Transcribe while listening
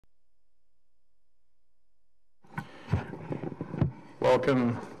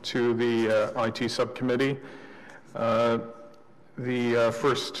welcome to the IT subcommittee. The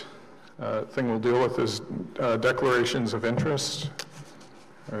first thing we'll deal with is declarations of interest.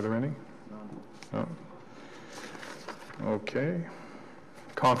 Are there any? No. Okay.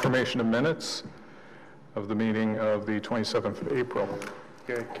 Confirmation of minutes of the meeting of the 27th of April.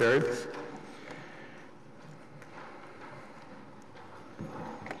 Okay, carried.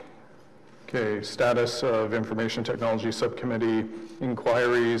 Okay, status of Information Technology Subcommittee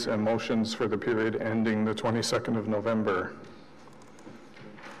inquiries and motions for the period ending the 22nd of November.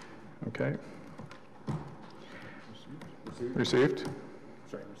 Okay. Received?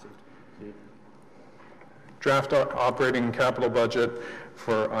 Sorry, received. Draft operating capital budget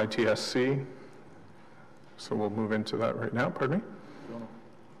for ITSC. So we'll move into that right now. Pardon me?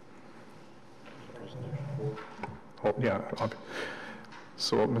 Oh, yeah.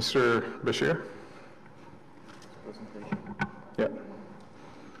 So, Mr. Bashir? Yeah.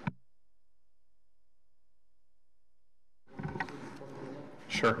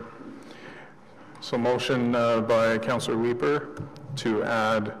 Sure. So motion by Councillor Weeper to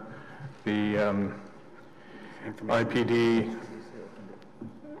add the IPD,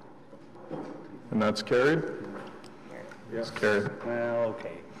 and that's carried? Yes. It's carried. Well,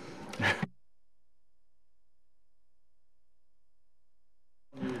 okay.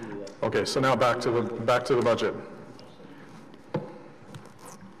 Okay, so now back to the budget.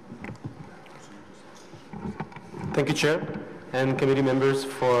 Thank you, Chair, and committee members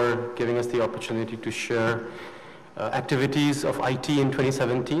for giving us the opportunity to share activities of IT in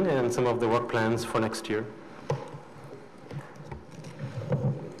 2017 and some of the work plans for next year.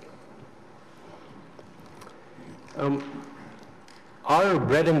 Our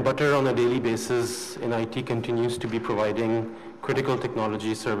bread and butter on a daily basis in IT continues to be providing critical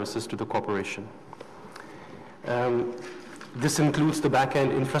technology services to the corporation. This includes the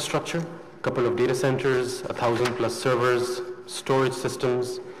back-end infrastructure, a couple of data centers, 1,000+ servers, storage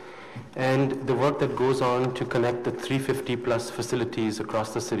systems, and the work that goes on to connect the 350+ facilities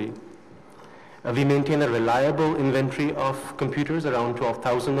across the city. We maintain a reliable inventory of computers, around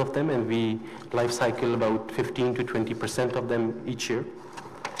 12,000 of them, and we life cycle about 15 to 20% of them each year.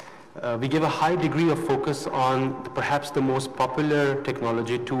 We give a high degree of focus on perhaps the most popular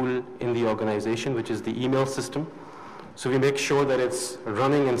technology tool in the organization, which is the email system. So we make sure that it's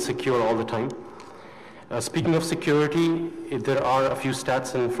running and secure all the time. Speaking of security, there are a few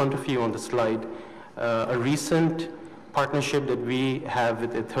stats in front of you on the slide. A recent partnership that we have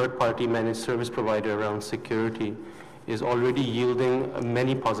with a third-party managed service provider around security is already yielding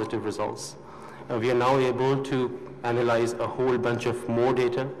many positive results. We are now able to analyze a whole bunch of more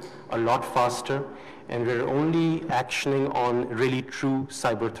data a lot faster, and we're only actioning on really true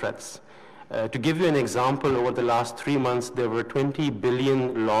cyber threats. To give you an example, over the last 3 months, there were 20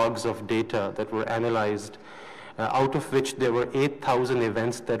 billion logs of data that were analyzed, out of which there were 8,000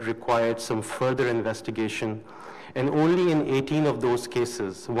 events that required some further investigation. And only in 18 of those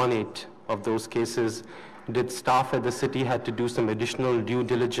cases, 1/8 of those cases, did staff at the city had to do some additional due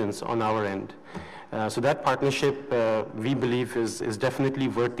diligence on our end. So that partnership, we believe, is definitely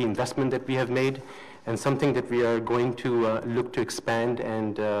worth the investment that we have made, and something that we are going to look to expand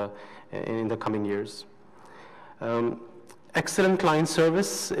and in the coming years. Excellent client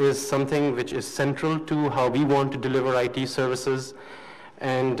service is something which is central to how we want to deliver IT services,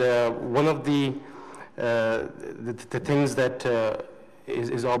 and one of the things that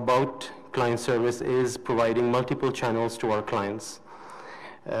is about client service is providing multiple channels to our clients.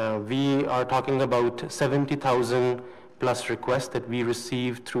 We are talking about 70,000 plus requests that we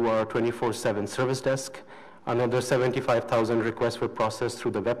receive through our 24/7 service desk. Another 75,000 requests were processed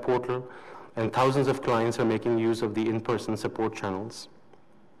through the web portal, and thousands of clients are making use of the in-person support channels.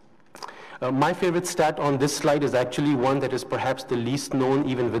 My favorite stat on this slide is actually one that is perhaps the least known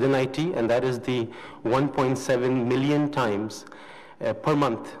even within IT, and that is the 1.7 million times per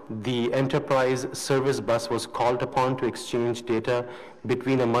month the enterprise service bus was called upon to exchange data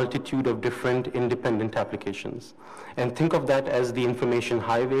between a multitude of different independent applications. And think of that as the information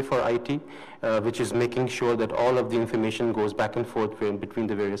highway for IT, which is making sure that all of the information goes back and forth between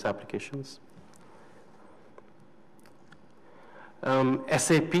the various applications.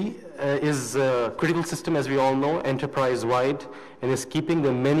 SAP is a critical system, as we all know, enterprise-wide, and is keeping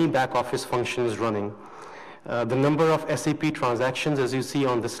the many back office functions running. The number of SAP transactions, as you see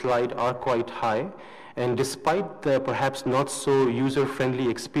on the slide, are quite high, and despite the perhaps not so user-friendly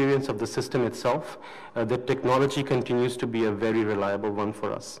experience of the system itself, the technology continues to be a very reliable one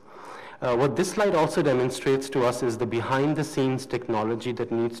for us. What this slide also demonstrates to us is the behind-the-scenes technology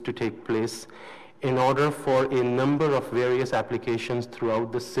that needs to take place in order for a number of various applications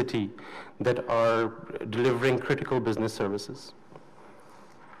throughout the city that are delivering critical business services.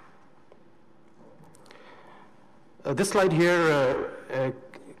 This slide here,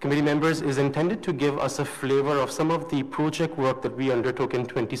 committee members, is intended to give us a flavor of some of the project work that we undertook in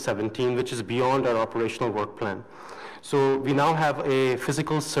 2017, which is beyond our operational work plan. So we now have a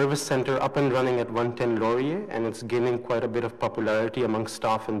physical service center up and running at 110 Laurier, and it's gaining quite a bit of popularity among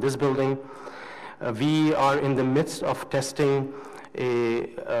staff in this building. We are in the midst of testing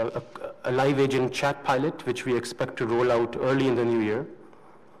a live agent chat pilot, which we expect to roll out early in the new year.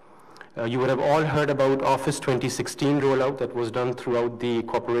 You would have all heard about Office 2016 rollout that was done throughout the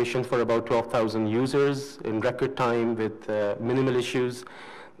corporation for about 12,000 users in record time with minimal issues.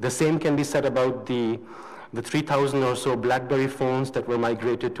 The same can be said about the 3,000 or so BlackBerry phones that were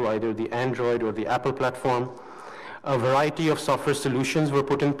migrated to either the Android or the Apple platform. A variety of software solutions were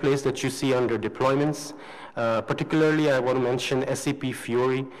put in place that you see under deployments. Particularly, I want to mention SAP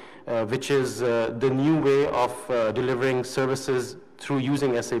Fiori, which is the new way of delivering services through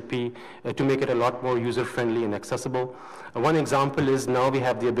using SAP to make it a lot more user-friendly and accessible. One example is now we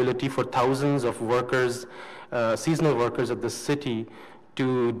have the ability for thousands of workers, seasonal workers of the city,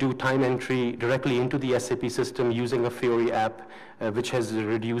 to do time entry directly into the SAP system using a Fiori app, which has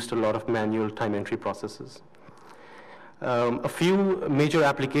reduced a lot of manual time entry processes. A few major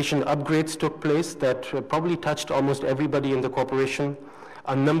application upgrades took place that probably touched almost everybody in the corporation.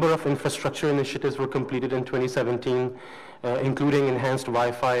 A number of infrastructure initiatives were completed in 2017, including enhanced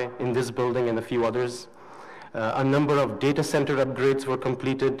Wi-Fi in this building and a few others. A number of data center upgrades were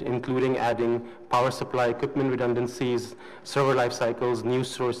completed, including adding power supply equipment redundancies, server life cycles, new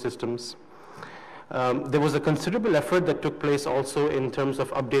storage systems. There was a considerable effort that took place also in terms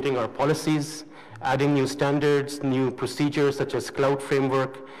of updating our policies, adding new standards, new procedures such as cloud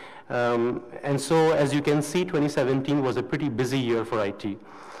framework. And so, as you can see, 2017 was a pretty busy year for IT.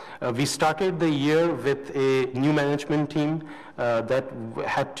 We started the year with a new management team that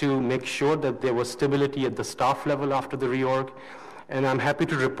had to make sure that there was stability at the staff level after the reorg. And I'm happy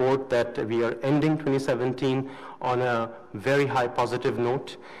to report that we are ending 2017 on a very high positive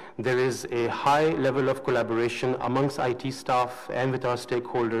note. There is a high level of collaboration amongst IT staff and with our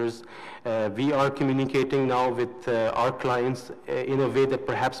stakeholders. We are communicating now with our clients in a way that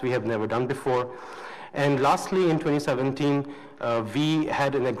perhaps we have never done before. And lastly, in 2017, we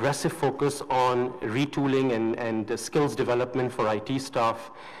had an aggressive focus on retooling and skills development for IT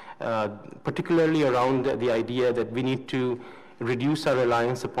staff, particularly around the idea that we need to reduce our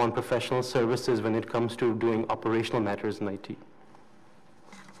reliance upon professional services when it comes to doing operational matters in IT.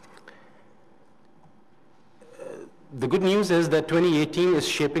 The good news is that 2018 is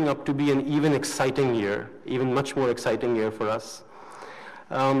shaping up to be an even exciting year, even much more exciting year for us.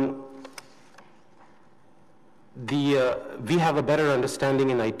 We have a better understanding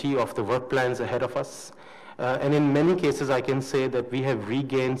in IT of the work plans ahead of us. And in many cases, I can say that we have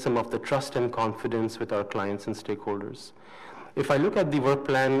regained some of the trust and confidence with our clients and stakeholders. If I look at the work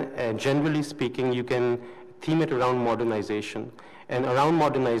plan, generally speaking, you can theme it around modernization. And around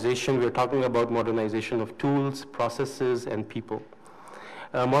modernization, we're talking about modernization of tools, processes, and people.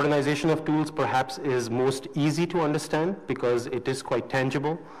 Modernization of tools perhaps is most easy to understand because it is quite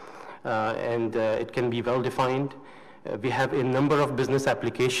tangible and it can be well defined. We have a number of business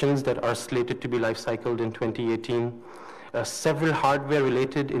applications that are slated to be life-cycled in 2018. Several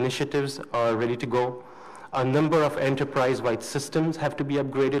hardware-related initiatives are ready to go. A number of enterprise-wide systems have to be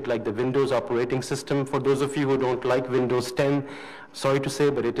upgraded, like the Windows operating system. For those of you who don't like Windows 10, sorry to say,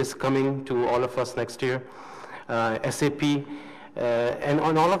 but it is coming to all of us next year. SAP, and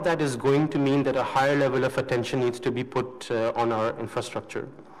on all of that is going to mean that a higher level of attention needs to be put on our infrastructure.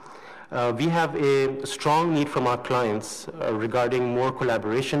 We have a strong need from our clients regarding more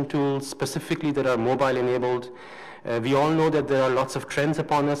collaboration tools, specifically that are mobile-enabled. We all know that there are lots of trends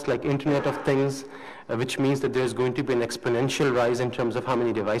upon us, like Internet of Things, which means that there's going to be an exponential rise in terms of how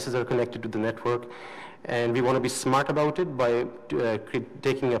many devices are connected to the network. And we want to be smart about it by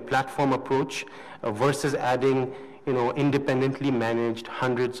taking a platform approach versus adding, independently managed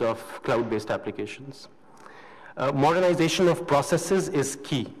hundreds of cloud-based applications. Modernization of processes is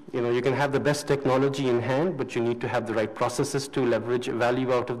key. You can have the best technology in hand, but you need to have the right processes to leverage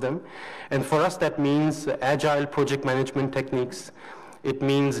value out of them. And for us, that means agile project management techniques. It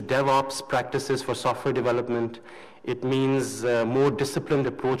means DevOps practices for software development. It means a more disciplined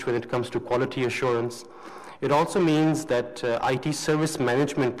approach when it comes to quality assurance. It also means that IT service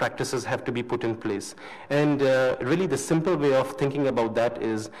management practices have to be put in place. And really the simple way of thinking about that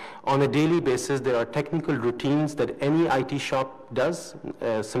is on a daily basis, there are technical routines that any IT shop does,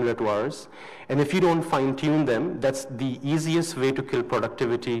 similar to ours. And if you don't fine-tune them, that's the easiest way to kill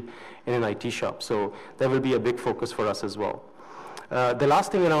productivity in an IT shop. So that will be a big focus for us as well. The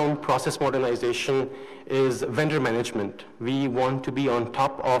last thing around process modernization is vendor management. We want to be on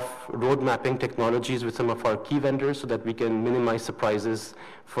top of road mapping technologies with some of our key vendors so that we can minimize surprises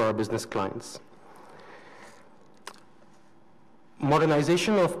for our business clients.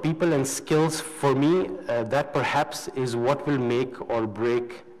 Modernization of people and skills, for me, that perhaps is what will make or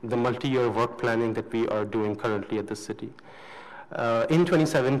break the multi-year work planning that we are doing currently at the city. In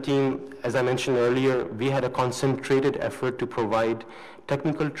 2017, as I mentioned earlier, we had a concentrated effort to provide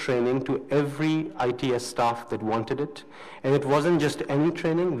technical training to every ITS staff that wanted it. And it wasn't just any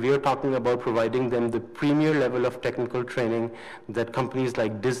training. We are talking about providing them the premier level of technical training that companies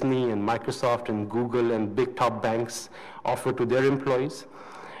like Disney and Microsoft and Google and big top banks offer to their employees.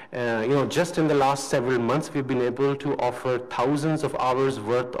 Just in the last several months, we've been able to offer thousands of hours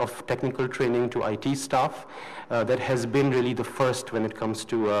worth of technical training to IT staff. That has been really the first when it comes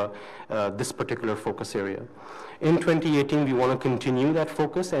to this particular focus area. In 2018, we want to continue that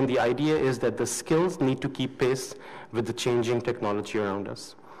focus, and the idea is that the skills need to keep pace with the changing technology around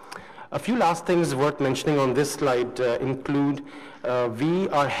us. A few last things worth mentioning on this slide include we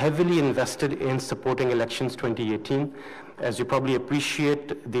are heavily invested in supporting elections 2018. As you probably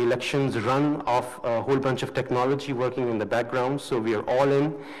appreciate, the elections run off a whole bunch of technology working in the background, so we are all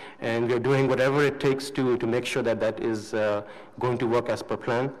in, and we are doing whatever it takes to make sure that that is going to work as per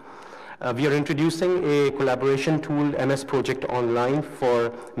plan. We are introducing a collaboration tool, MS Project Online,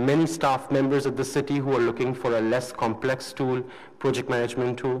 for many staff members of the city who are looking for a less complex tool, project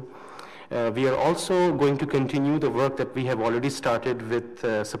management tool. We are also going to continue the work that we have already started with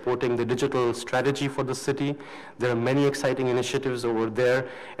supporting the digital strategy for the city. There are many exciting initiatives over there,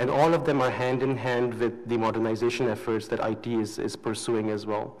 and all of them are hand in hand with the modernization efforts that IT is pursuing as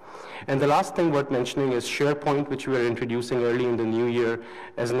well. And the last thing worth mentioning is SharePoint, which we are introducing early in the new year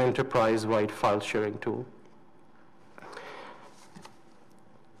as an enterprise-wide file sharing tool.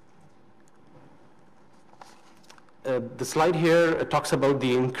 The slide here talks about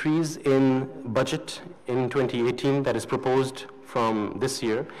the increase in budget in 2018 that is proposed from this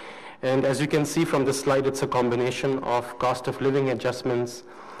year. And as you can see from the slide, it's a combination of cost of living adjustments,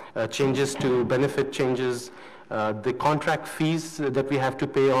 changes to benefit changes, the contract fees that we have to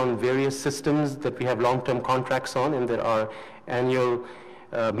pay on various systems that we have long-term contracts on, and there are annual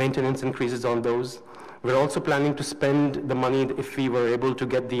maintenance increases on those. We're also planning to spend the money if we were able to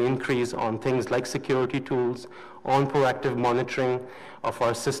get the increase on things like security tools, on proactive monitoring of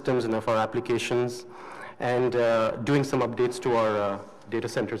our systems and of our applications, and doing some updates to our data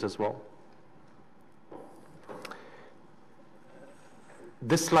centers as well.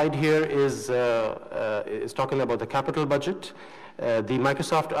 This slide here is talking about the capital budget. The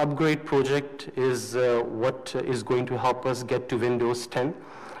Microsoft upgrade project is what is going to help us get to Windows 10.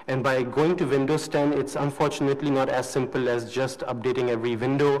 And by going to Windows 10, it's unfortunately not as simple as just updating every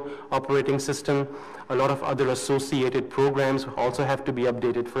window operating system. A lot of other associated programs also have to be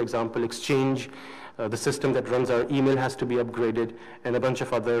updated. For example, Exchange, the system that runs our email, has to be upgraded, and a bunch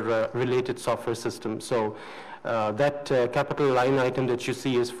of other related software systems. So that capital line item that you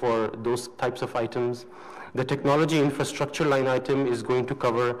see is for those types of items. The technology infrastructure line item is going to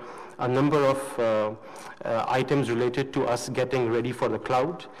cover a number of items related to us getting ready for the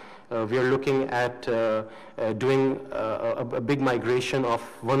cloud. We are looking at doing a big migration of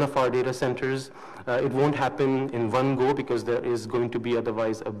one of our data centers. It won't happen in one go because there is going to be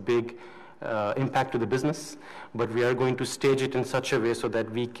otherwise a big impact to the business, but we are going to stage it in such a way so that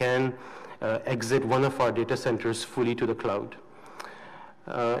we can exit one of our data centers fully to the cloud.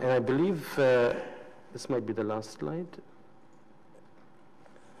 And I believe this might be the last slide.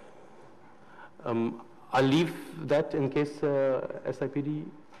 I'll leave that in case SIPD,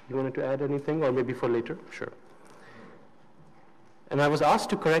 you wanted to add anything, or maybe for later? Sure. And I was asked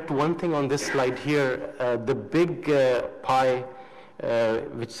to correct one thing on this slide here. The big pie,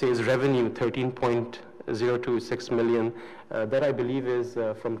 which says revenue, 13.026 million, that I believe is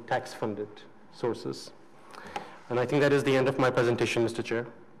from tax-funded sources. And I think that is the end of my presentation, Mr. Chair.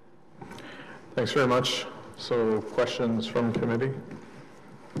 Thanks very much. So questions from committee?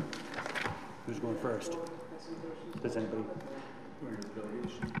 Who's going first? Does anybody?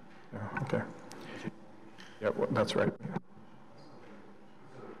 Yeah, okay. Yeah, well, that's right.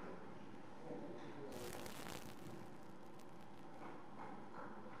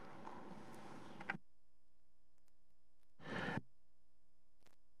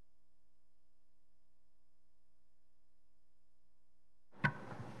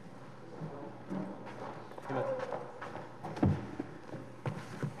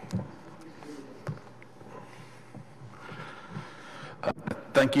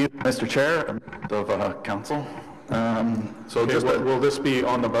 Thank you, Mr. Chair of Council. So Okay, just will this be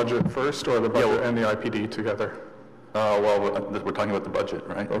on the budget first, or the budget and the IPD together? well, we're talking about the budget,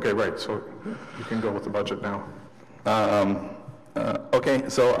 right? Okay, right, so you can go with the budget now. Okay,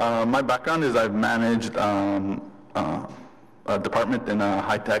 so my background is I've managed a department in a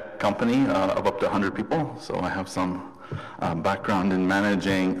high-tech company of up to 100 people, so I have some background in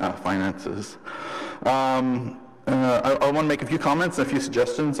managing finances. I want to make a few comments, a few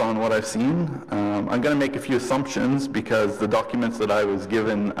suggestions on what I've seen. I'm going to make a few assumptions because the documents that I was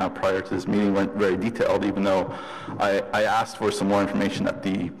given prior to this meeting weren't very detailed, even though I asked for some more information at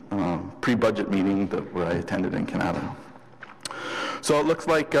the pre-budget meeting that I attended in Canada. So it looks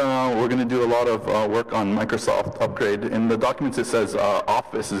like we're going to do a lot of work on Microsoft upgrade. In the documents it says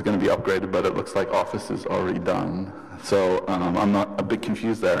Office is going to be upgraded, but it looks like Office is already done. So I'm not a bit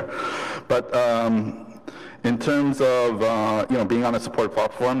confused there. But in terms of being on a support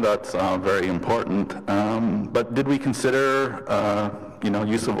platform, that's very important. But did we consider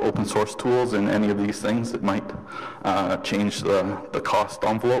use of open source tools in any of these things that might change the cost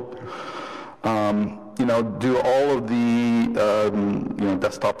envelope? Do all of the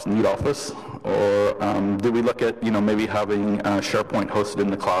desktops need Office, or do we look at maybe having SharePoint hosted in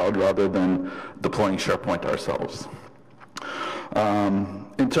the cloud rather than deploying SharePoint ourselves?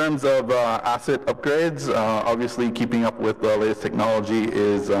 In terms of asset upgrades, obviously keeping up with the latest technology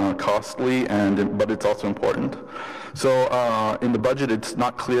is costly, but it's also important. So in the budget, it's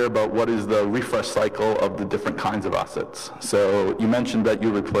not clear about what is the refresh cycle of the different kinds of assets. So you mentioned that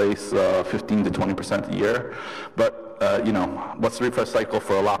you replace 15 to 20% a year, but what's the refresh cycle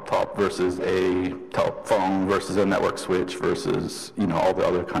for a laptop versus a telephone versus a network switch versus all the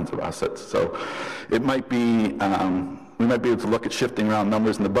other kinds of assets? So it might be we might be able to look at shifting around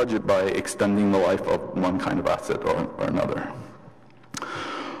numbers in the budget by extending the life of one kind of asset or another.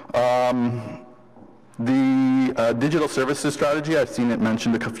 The digital services strategy, I've seen it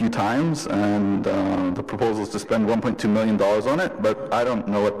mentioned a few times, and the proposal is to spend $1.2 million on it, but I don't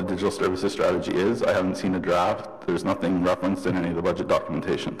know what the digital services strategy is. I haven't seen a draft. There's nothing referenced in any of the budget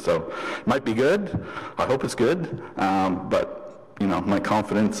documentation. So it might be good. I hope it's good, but my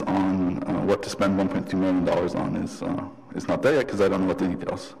confidence on what to spend $1.2 million on is not there yet because I don't know what the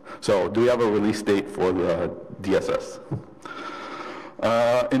details. So do we have a release date for the DSS?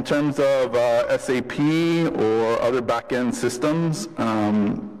 In terms of SAP or other back-end systems,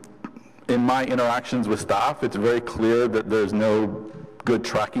 in my interactions with staff, it's very clear that there's no good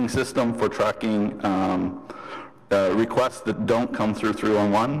tracking system for tracking requests that don't come through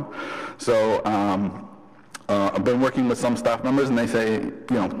 311. So I've been working with some staff members and they say,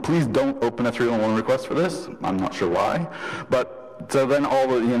 please don't open a 311 request for this. I'm not sure why. But so then all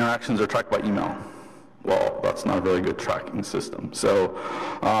the interactions are tracked by email. Well, that's not a very good tracking system. So,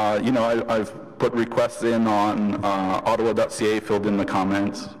 I've put requests in on ottawa.ca, filled in the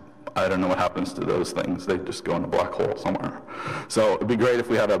comments. I don't know what happens to those things. They just go in a black hole somewhere. So it'd be great if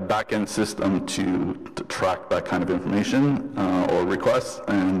we had a back-end system to track that kind of information or requests,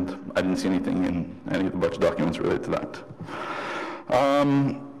 and I didn't see anything in any of the budget documents related to that.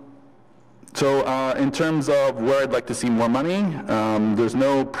 So in terms of where I'd like to see more money, there's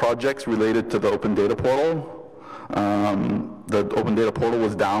no projects related to the Open Data Portal. The Open Data Portal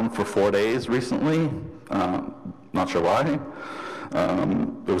was down for 4 days recently. Not sure why.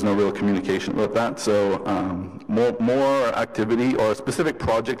 There was no real communication about that. So more activity or a specific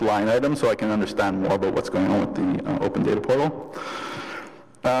project line item so I can understand more about what's going on with the Open Data Portal.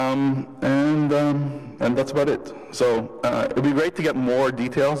 And that's about it. So it'd be great to get more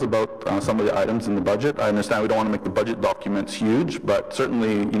details about some of the items in the budget. I understand we don't want to make the budget documents huge, but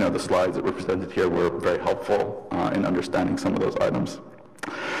certainly, the slides that were presented here were very helpful in understanding some of those items.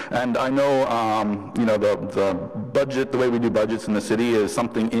 And I know, the budget, the way we do budgets in the city is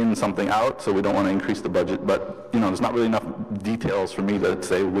something in, something out, so we don't want to increase the budget, but, there's not really enough details for me to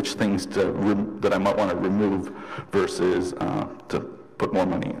say which things that I might want to remove versus to put more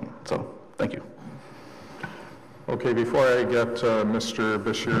money in. So, thank you. Okay, before I get Mr.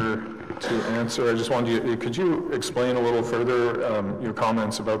 Bashir to answer, I just wanted you, could you explain a little further your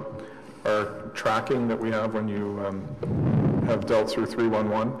comments about our tracking that we have when you have dealt through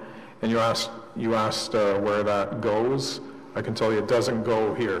 311, and you asked where that goes. I can tell you it doesn't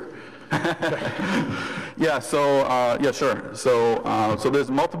go here. Yeah, yeah, sure. So there's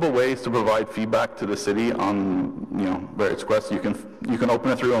multiple ways to provide feedback to the city on, various requests. You can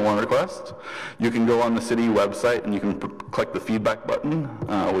open a 311 request. You can go on the city website and you can click the feedback button,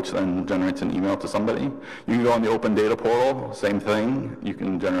 which then generates an email to somebody. You can go on the open data portal, same thing. You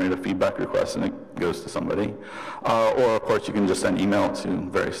can generate a feedback request and it goes to somebody. Or of course you can just send email to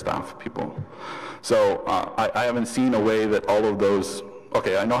various staff people. So I haven't seen a way that all of those.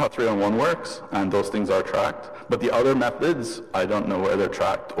 Okay, I know how 311 works, and those things are tracked, but the other methods, I don't know where they're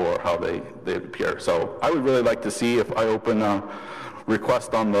tracked or how they appear. So I would really like to see, if I open a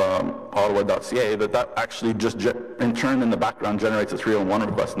request on the ottawa.ca, that actually just in turn in the background generates a 311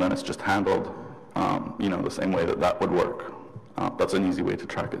 request, and then it's just handled, the same way that would work. That's an easy way to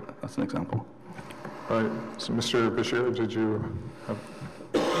track it. That's an example. All right, so Mr. Bashir, did you have...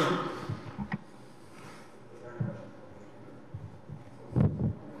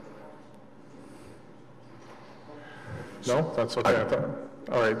 No, that's okay. I thought.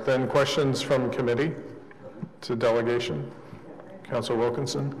 All right, then questions from committee to delegation. Councillor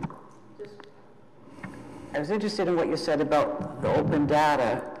Wilkinson. I was interested in what you said about the open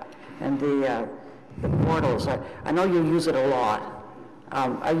data and the portals. I know you use it a lot.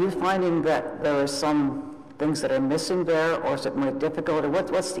 Are you finding that there are some things that are missing there, or is it more difficult? Or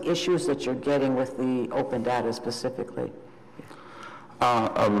what's the issues that you're getting with the open data specifically?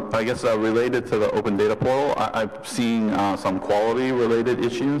 I guess related to the open data portal, I've seen some quality-related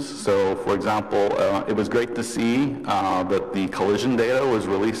issues. So, for example, it was great to see that the collision data was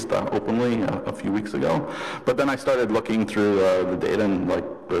released openly a few weeks ago. But then I started looking through the data, and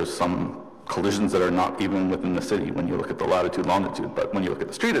there's some collisions that are not even within the city when you look at the latitude, longitude. But when you look at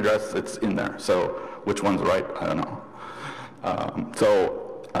the street address, it's in there. So, which one's right? I don't know.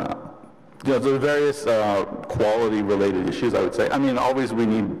 There are various quality-related issues, I would say. I mean, always we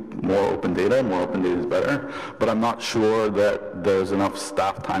need more open data is better, but I'm not sure that there's enough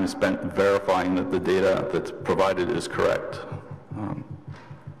staff time spent verifying that the data that's provided is correct.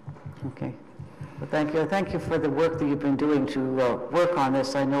 Okay. Well, thank you. Thank you for the work that you've been doing to work on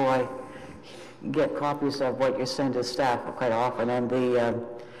this. I know I get copies of what you send to staff quite often,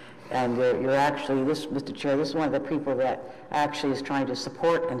 and you're actually, Mr. Chair, this is one of the people that actually is trying to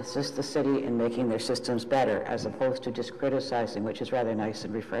support and assist the city in making their systems better, as opposed to just criticizing, which is rather nice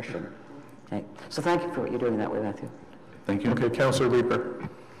and refreshing. Okay. So thank you for what you're doing that way, Matthew. Thank you. Okay, Councillor Leeper.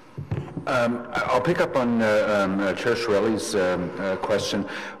 I'll pick up on Chair Shirelli's question.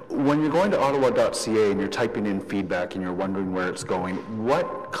 When you're going to ottawa.ca and you're typing in feedback and you're wondering where it's going,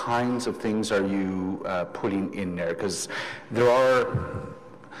 what kinds of things are you putting in there? Because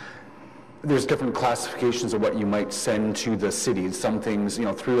there's different classifications of what you might send to the city. Some things,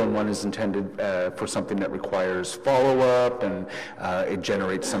 311 is intended for something that requires follow-up, and it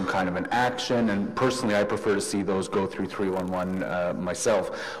generates some kind of an action, and personally I prefer to see those go through 311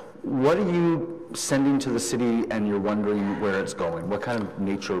 myself. What are you sending to the city and you're wondering where it's going? What kind of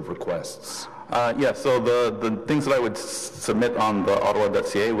nature of requests? Yeah, so the things that I would submit on the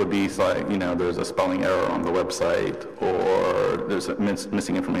ottawa.ca would be like, there's a spelling error on the website, or there's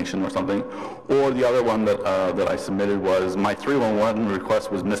missing information or something. Or the other one that I submitted was my 311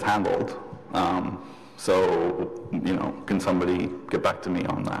 request was mishandled. So, can somebody get back to me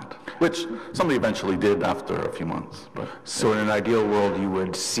on that? Which somebody eventually did after a few months. But so in an ideal world, you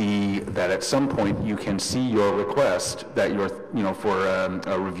would see that at some point you can see your request that your, for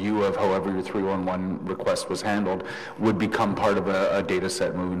a review of however your 311 request was handled would become part of a data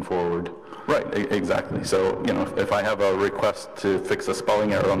set moving forward. Right, exactly. So, if I have a request to fix a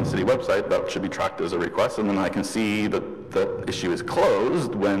spelling error on the city website, that should be tracked as a request, and then I can see that the issue is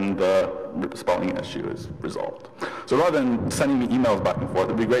closed when the spelling issue is resolved. So rather than sending me emails back and forth,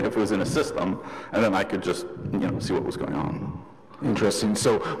 it'd be great if it was in a system, and then I could just, see what was going on. Interesting.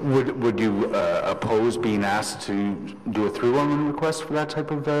 So would you oppose being asked to do a 311 request for that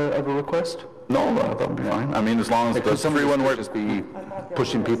type of a request? No, that would be fine. I mean, as long as the 311 works. Just be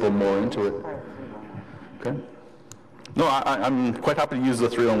pushing people more into it. Okay. No, I'm quite happy to use the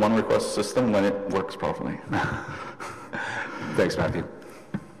 311 request system when it works properly. Thanks, Matthew.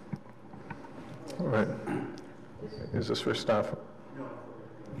 All right. Is this for staff?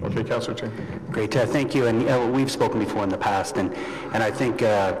 Okay, Councillor Chin. Great, thank you. And we've spoken before in the past, and I think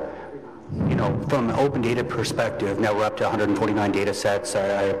from an open data perspective, now we're up to 149 data sets.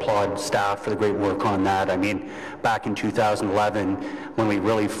 I applaud staff for the great work on that. I mean, back in 2011, when we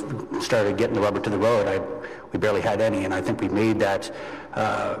really started getting the rubber to the road, we barely had any, and I think we made that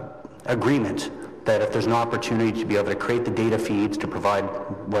agreement that if there's an opportunity to be able to create the data feeds to provide,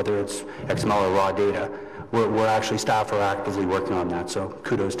 whether it's XML or raw data, we're actually, staff are actively working on that, so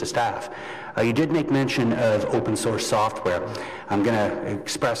kudos to staff. You did make mention of open source software. I'm going to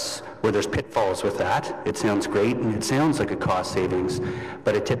express where there's pitfalls with that. It sounds great and it sounds like a cost savings,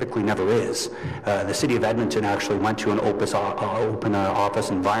 but it typically never is. The City of Edmonton actually went to an open office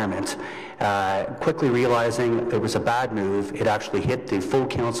environment, quickly realizing it was a bad move. It actually hit the full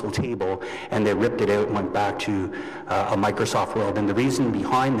council table and they ripped it out and went back to a Microsoft world. And the reason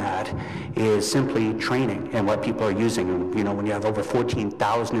behind that is simply training and what people are using. You know, when you have over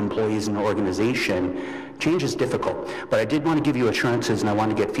 14,000 employees in an organization, change is difficult. But I did want to give you assurances, and I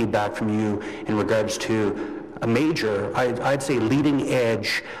want to get feedback from you in regards to a major, I'd say leading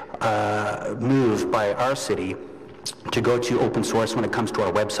edge move by our city to go to open source when it comes to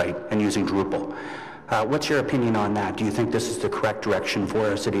our website and using Drupal. What's your opinion on that? Do you think this is the correct direction for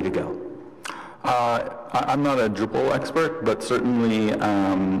our city to go? I'm not a Drupal expert, but certainly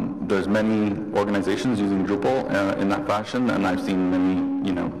there's many organizations using Drupal in that fashion, and I've seen many,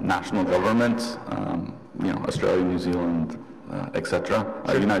 you know, national governments, you know, Australia, New Zealand, etc.,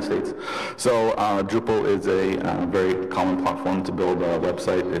 United States. So Drupal is a very common platform to build a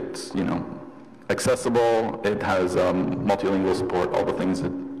website. It's, you know, accessible. It has multilingual support, all the things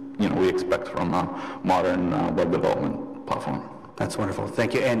that, you know, we expect from a modern web development platform. That's wonderful.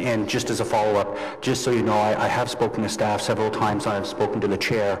 Thank you. And just as a follow-up, just so you know, I have spoken to staff several times. I've spoken to the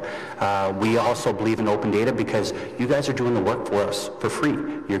chair. We also believe in open data because you guys are doing the work for us for free.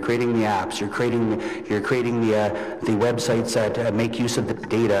 You're creating the apps. You're creating the websites that make use of the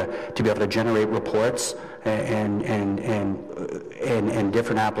data to be able to generate reports and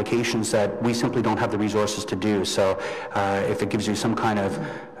different applications that we simply don't have the resources to do. So if it gives you some kind of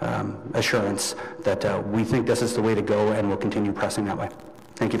assurance that we think this is the way to go and we'll continue pressing that way.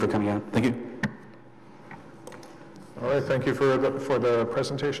 Thank you for coming out. Thank you. All right, thank you for the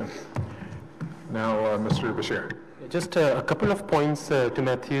presentation. Now, Mr. Bashir. Just a couple of points to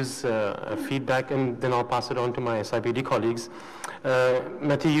Matthew's feedback, and then I'll pass it on to my SIPD colleagues.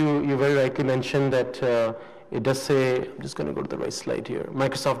 Matthew, you very rightly mentioned that it does say, I'm just going to go to the right slide here,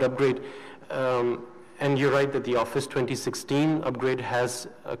 Microsoft upgrade. And you're right that the Office 2016 upgrade has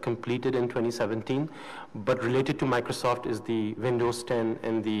completed in 2017, but related to Microsoft is the Windows 10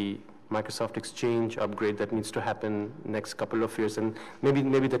 and the Microsoft Exchange upgrade that needs to happen next couple of years, and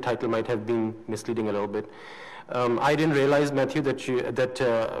maybe the title might have been misleading a little bit. I didn't realize, Matthew, that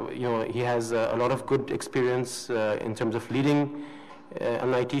you know, he has a lot of good experience in terms of leading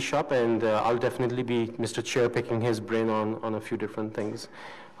an IT shop, and I'll definitely be, Mr. Chair, picking his brain on a few different things.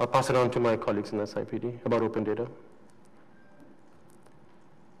 I'll pass it on to my colleagues in the SIPD about open data.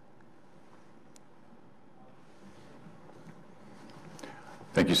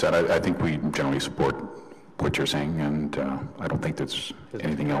 Thank you, Seth. I think we generally support what you're saying, and I don't think there's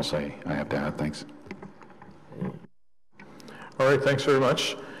anything else I have to add. Thanks. All right, thanks very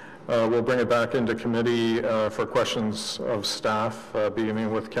much. We'll bring it back into committee for questions of staff,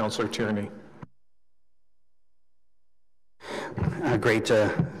 beginning with Councillor Tierney. Great.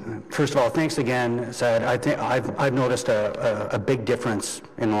 First of all, thanks again, Saad. I think I've noticed a big difference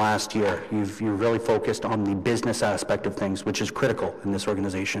in the last year. You've really focused on the business aspect of things, which is critical in this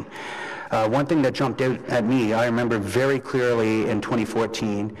organization. One thing that jumped out at me, I remember very clearly in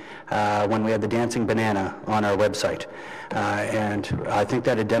 2014 when we had the dancing banana on our website. And I think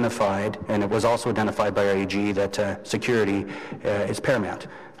that identified, and it was also identified by our AG, that security is paramount.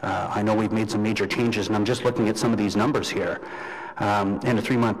 I know we've made some major changes, and I'm just looking at some of these numbers here. In a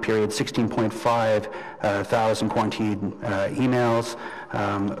 3-month period, 16.5 thousand quarantined emails.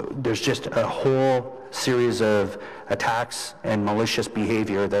 There's just a whole series of attacks and malicious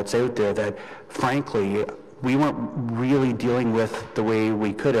behavior that's out there that, frankly, we weren't really dealing with the way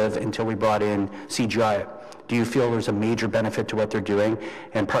we could have until we brought in CGI. Do you feel there's a major benefit to what they're doing?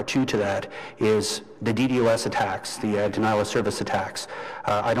 And part 2 to that is the DDoS attacks, the denial of service attacks.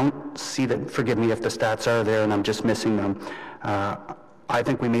 I don't see that, forgive me if the stats are there and I'm just missing them. I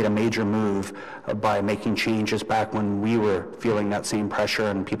think we made a major move by making changes back when we were feeling that same pressure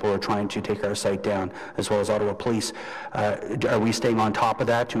and people were trying to take our site down, as well as Ottawa Police. Are we staying on top of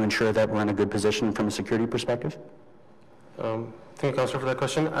that to ensure that we're in a good position from a security perspective? Thank you, Councillor, for that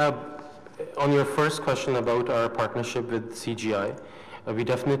question. On your first question about our partnership with CGI, we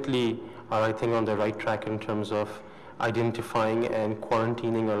definitely are, I think, on the right track in terms of identifying and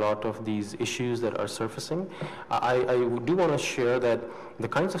quarantining a lot of these issues that are surfacing. I do want to share that the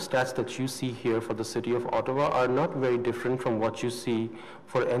kinds of stats that you see here for the City of Ottawa are not very different from what you see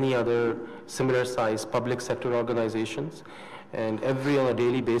for any other similar size public sector organizations. And on a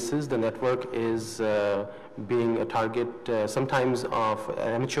daily basis, the network is being a target sometimes of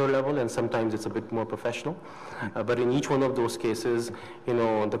an amateur level, and sometimes it's a bit more professional. But in each one of those cases,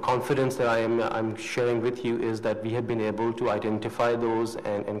 the confidence that I'm sharing with you is that we have been able to identify those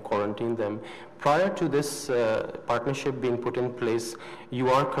and quarantine them. Prior to this partnership being put in place, you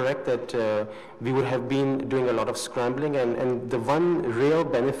are correct that we would have been doing a lot of scrambling, and the one real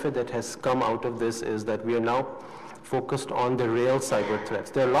benefit that has come out of this is that we are now focused on the real cyber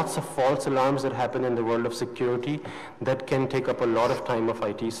threats. There are lots of false alarms that happen in the world of security that can take up a lot of time of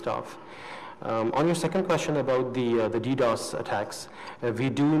IT staff. On your second question about the DDoS attacks, we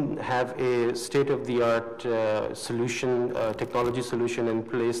do have a state-of-the-art solution, technology solution in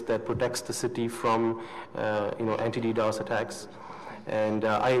place that protects the city from anti-DDoS attacks. And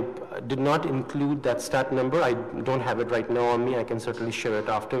I did not include that stat number. I don't have it right now on me. I can certainly share it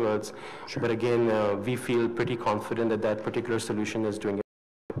afterwards. Sure. But again, we feel pretty confident that that particular solution is doing it.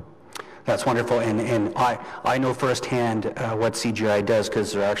 That's wonderful, and I know firsthand what CGI does,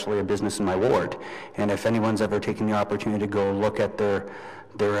 because they're actually a business in my ward. And if anyone's ever taken the opportunity to go look at their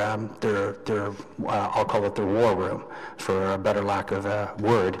I'll call it their war room, for a better lack of a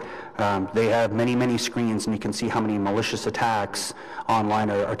word, they have many screens, and you can see how many malicious attacks online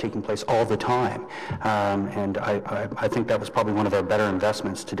are taking place all the time. And I think that was probably one of our better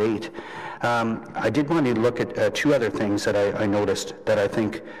investments to date. I did want to look at two other things that I noticed that I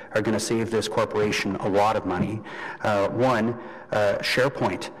think are going to save this corporation a lot of money. One,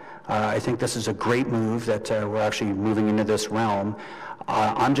 SharePoint. I think this is a great move that we're actually moving into this realm.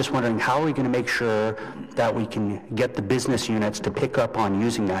 I'm just wondering, how are we going to make sure that we can get the business units to pick up on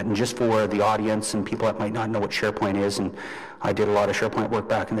using that? And just for the audience and people that might not know what SharePoint is, and I did a lot of SharePoint work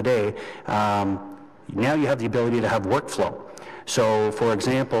back in the day, now you have the ability to have workflow. So, for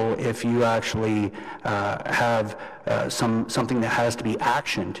example, if you actually have something that has to be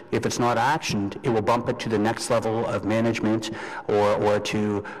actioned, if it's not actioned, it will bump it to the next level of management or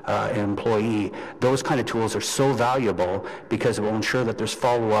to an employee. Those kind of tools are so valuable because it will ensure that there's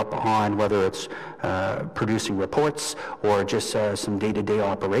follow-up on whether it's producing reports or just some day-to-day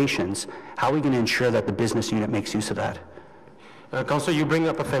operations. How are we going to ensure that the business unit makes use of that? Councillor, you bring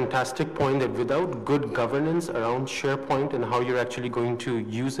up a fantastic point that without good governance around SharePoint and how you're actually going to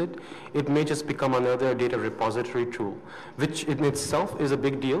use it, it may just become another data repository tool, which in itself is a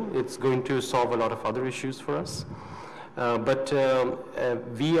big deal. It's going to solve a lot of other issues for us. But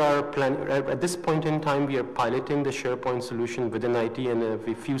we are planning, at this point in time, we are piloting the SharePoint solution within IT and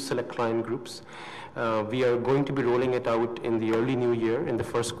a few select client groups. We are going to be rolling it out in the early new year, in the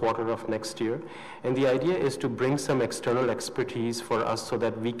first quarter of next year. And the idea is to bring some external expertise for us so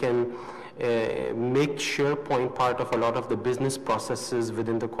that we can make SharePoint part of a lot of the business processes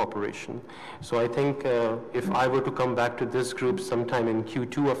within the corporation. So I think if I were to come back to this group sometime in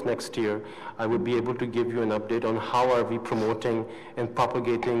Q2 of next year, I would be able to give you an update on how are we promoting and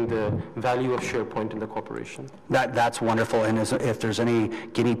propagating the value of SharePoint in the corporation. That's wonderful, and if there's any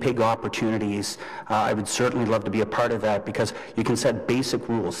guinea pig opportunities, I would certainly love to be a part of that, because you can set basic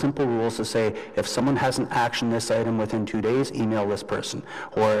rules, simple rules to say, if someone hasn't actioned this item within 2 days, email this person,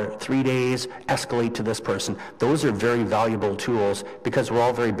 or 3 days, escalate to this person. Those are very valuable tools because we're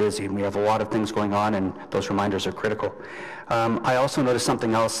all very busy and we have a lot of things going on, and those reminders are critical. I also noticed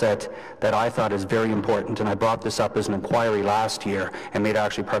something else that I thought is very important, and I brought this up as an inquiry last year and made it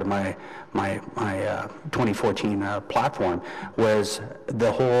actually part of my 2014 platform, was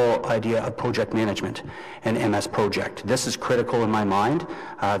the whole idea of project management and MS Project. This is critical in my mind.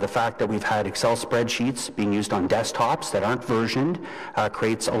 The fact that we've had Excel spreadsheets being used on desktops that aren't versioned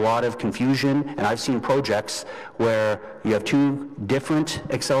creates a lot of confusion, and I've seen projects where you have 2 different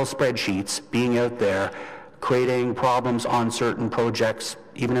Excel spreadsheets being out there creating problems on certain projects,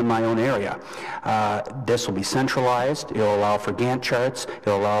 even in my own area. This will be centralized. It will allow for Gantt charts. It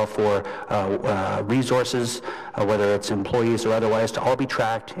will allow for resources, whether it's employees or otherwise, to all be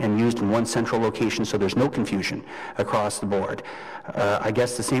tracked and used in one central location, so there's no confusion across the board. I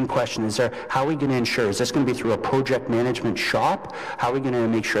guess the same question is there, how are we going to ensure, is this going to be through a project management shop? How are we going to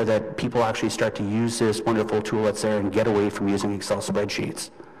make sure that people actually start to use this wonderful tool that's there and get away from using Excel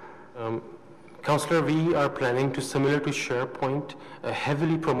spreadsheets? Councillor, we are planning to, similar to SharePoint,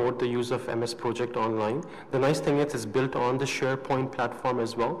 heavily promote the use of MS Project online. The nice thing is it's built on the SharePoint platform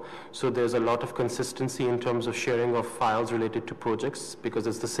as well, so there's a lot of consistency in terms of sharing of files related to projects, because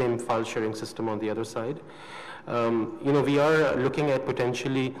it's the same file sharing system on the other side. We are looking at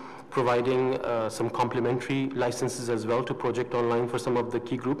potentially providing some complementary licenses as well to Project Online for some of the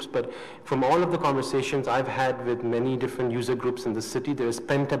key groups. But from all of the conversations I've had with many different user groups in the city, there is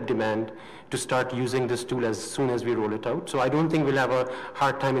pent-up demand to start using this tool as soon as we roll it out. So I don't think we'll have a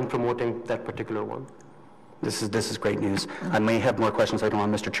hard time in promoting that particular one. This is great news. I may have more questions later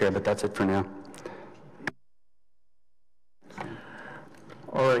on, Mr. Chair, but that's it for now.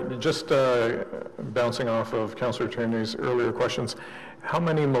 All right, just bouncing off of Councillor Tierney's earlier questions, how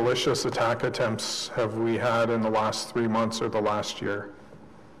many malicious attack attempts have we had in the last 3 months or the last year?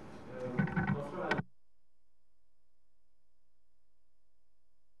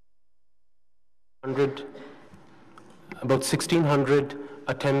 About 1,600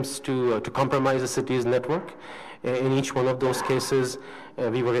 attempts to compromise the city's network. In each one of those cases,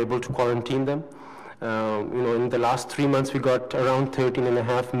 we were able to quarantine them. In the last 3 months, we got around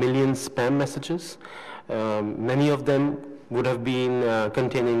 13.5 million spam messages. Many of them would have been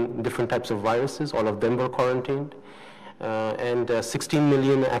containing different types of viruses. All of them were quarantined. And 16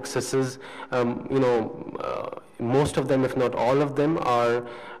 million accesses, most of them, if not all of them, are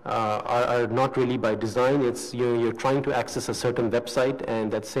not really by design. It's you're trying to access a certain website,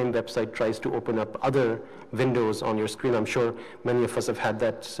 and that same website tries to open up other windows on your screen. I'm sure many of us have had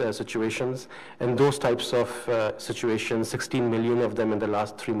that situations, and those types of situations, 16 million of them in the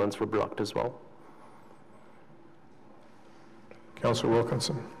last 3 months were blocked as well. Councillor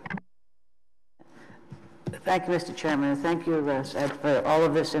Wilkinson. Thank you, Mr. Chairman, and thank you, Ed, for all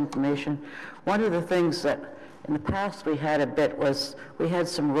of this information. One of the things that in the past we had a bit was we had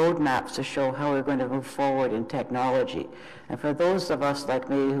some roadmaps to show how we're going to move forward in technology. And for those of us like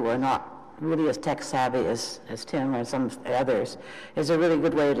me who are not really as tech savvy as Tim or some others, is a really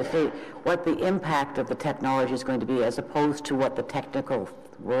good way to see what the impact of the technology is going to be as opposed to what the technical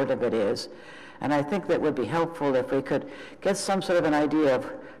word of it is. And I think that would be helpful if we could get some sort of an idea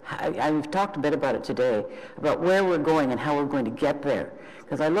of, I've talked a bit about it today, about where we're going and how we're going to get there.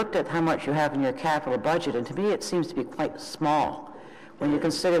 Because I looked at how much you have in your capital budget, and to me it seems to be quite small when you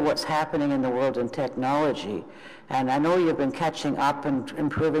consider what's happening in the world in technology. And I know you've been catching up and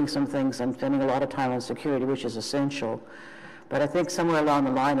improving some things and spending a lot of time on security, which is essential. But I think somewhere along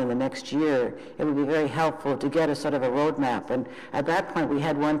the line in the next year, it would be very helpful to get a sort of a roadmap. And at that point, we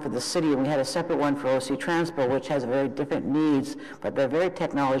had one for the city, and we had a separate one for OC Transpo, which has very different needs, but they're very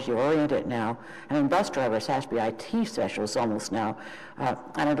technology-oriented now. I mean, bus drivers have to be IT specialists almost now.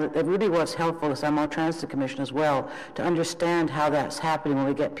 And it really was helpful, as I'm on Transit Commission as well, to understand how that's happening when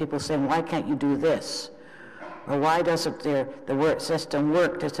we get people saying, why can't you do this? Or why doesn't the work system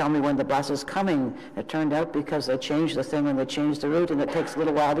work to tell me when the bus is coming? It turned out because they changed the thing when they changed the route, and it takes a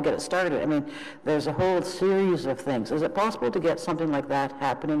little while to get it started. I mean, there's a whole series of things. Is it possible to get something like that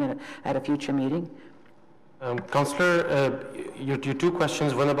happening at a future meeting? Councillor, your two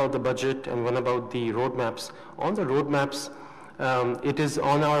questions, one about the budget and one about the roadmaps. On the roadmaps, it is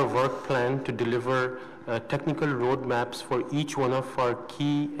on our work plan to deliver technical roadmaps for each one of our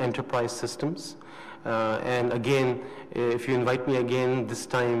key enterprise systems. And again, if you invite me again this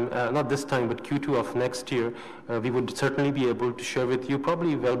time, not this time, but Q2 of next year, we would certainly be able to share with you,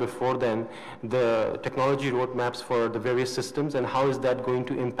 probably well before then, the technology roadmaps for the various systems and how is that going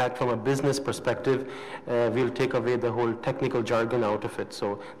to impact from a business perspective. We'll take away the whole technical jargon out of it.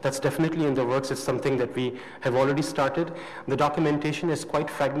 So that's definitely in the works. It's something that we have already started. The documentation is quite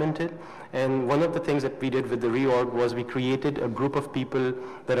fragmented. And one of the things that we did with the reorg was we created a group of people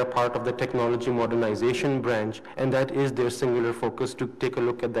that are part of the technology modernization branch, and that is their singular focus, to take a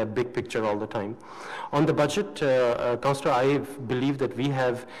look at that big picture all the time. On the budget, Councillor, I believe that we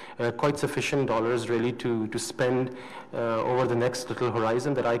have quite sufficient dollars really to spend over the next little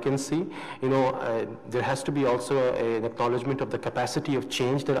horizon that I can see. There has to be also an acknowledgement of the capacity of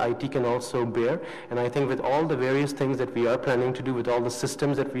change that IT can also bear, and I think with all the various things that we are planning to do, with all the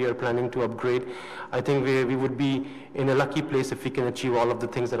systems that we are planning to upgrade, I think we would be in a lucky place if we can achieve all of the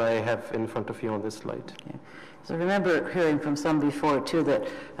things that I have in front of you on this slide. Yeah. So I remember hearing from some before too that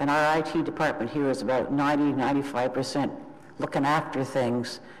in our IT department here is about 90–95% looking after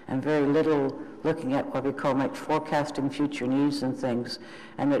things and very little looking at what we call forecasting future needs and things,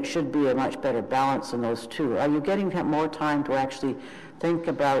 and it should be a much better balance in those two. Are you getting more time to actually think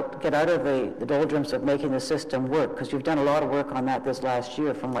about, get out of the doldrums of making the system work, because you've done a lot of work on that this last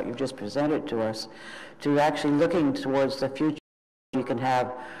year from what you've just presented to us, to actually looking towards the future? You can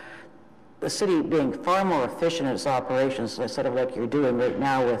have the city being far more efficient in its operations, instead of like you're doing right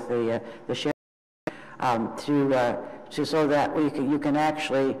now with the share, so that you can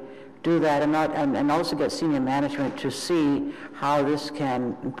actually do that and also get senior management to see how this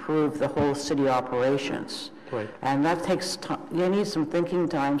can improve the whole city operations. Right. And that takes time. You need some thinking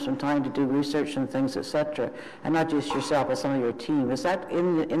time, some time to do research and things, etc. And not just yourself, but some of your team. Is that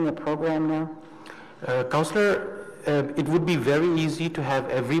in the program now? Councillor, it would be very easy to have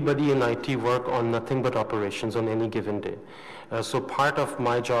everybody in IT work on nothing but operations on any given day. So part of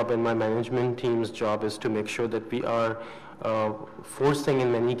my job and my management team's job is to make sure that we are forcing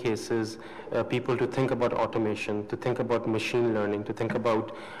in many cases people to think about automation, to think about machine learning, to think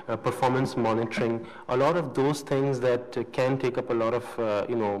about performance monitoring, a lot of those things that can take up a lot of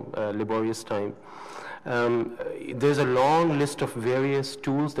laborious time. There's a long list of various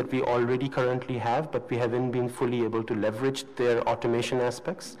tools that we already currently have, but we haven't been fully able to leverage their automation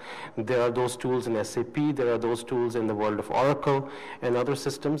aspects. There are those tools in SAP, there are those tools in the world of Oracle and other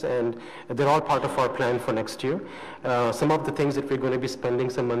systems, and they're all part of our plan for next year. Some of the things that we're going to be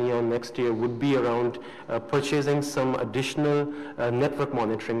spending some money on next year would be around purchasing some additional network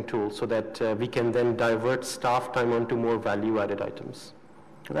monitoring tools so that we can then divert staff time onto more value-added items.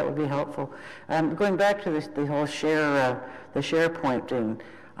 That would be helpful. Going back to the whole the SharePoint, and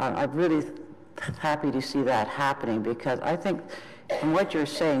I'm really happy to see that happening, because I think from what you're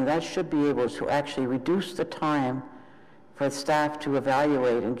saying, that should be able to actually reduce the time for staff to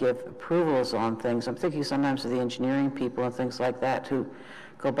evaluate and give approvals on things. I'm thinking sometimes of the engineering people and things like that who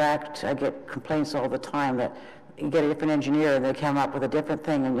go back to, I get complaints all the time that you get a different engineer and they come up with a different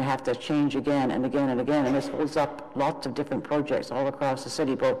thing and you have to change again and again and again, and this holds up lots of different projects all across the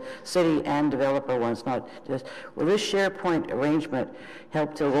city, both city and developer ones, not just. Will this SharePoint arrangement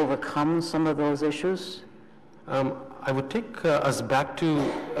help to overcome some of those issues? I would take us back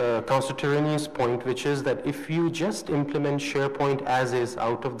to Councillor Tirini's point, which is that if you just implement SharePoint as is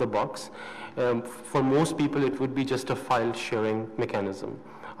out of the box, for most people it would be just a file sharing mechanism.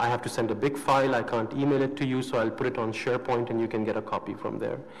 I have to send a big file, I can't email it to you, so I'll put it on SharePoint and you can get a copy from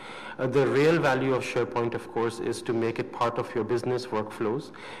there. The real value of SharePoint, of course, is to make it part of your business workflows,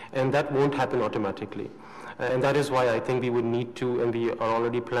 and that won't happen automatically. And that is why I think we would need to, and we are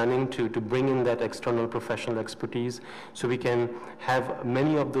already planning to bring in that external professional expertise so we can have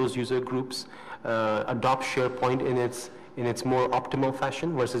many of those user groups adopt SharePoint in its more optimal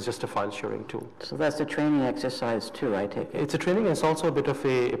fashion versus just a file sharing tool. So that's a training exercise too, I take it? It's a training, and it's also a bit of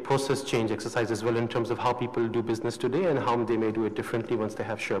a process change exercise as well in terms of how people do business today and how they may do it differently once they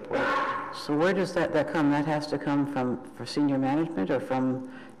have SharePoint. So where does that come? That has to come for senior management, or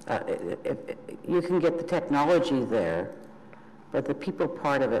from, you can get the technology there, but the people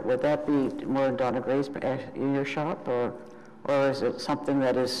part of it, would that be more in Donna Gray's, in your shop, or is it something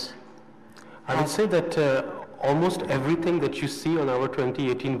that is? I would say that almost everything that you see on our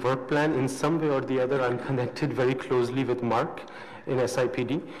 2018 work plan, in some way or the other, I'm connected very closely with Mark in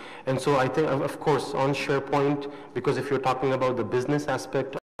SIPD. And so I think, of course, on SharePoint, because if you're talking about the business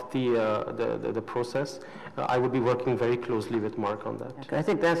aspect of the process, I would be working very closely with Mark on that. Okay. I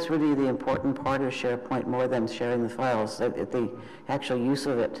think that's really the important part of SharePoint, more than sharing the files. The actual use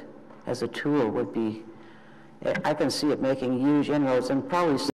of it as a tool would be, I can see it making huge inroads and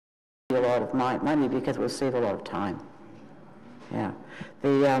probably a lot of money, because it will save a lot of time. Yeah.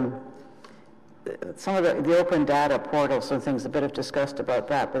 Some of the open data portals and things, a bit of discussed about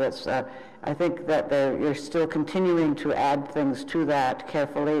that, but that's, I think that you're still continuing to add things to that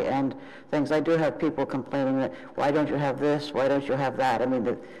carefully, and things. I do have people complaining that, why don't you have this, why don't you have that? I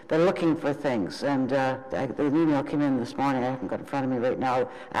mean, they're looking for things, and the email came in this morning, I haven't got it in front of me right now,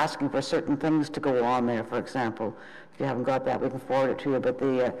 asking for certain things to go on there, for example. If you haven't got that, we can forward it to you, but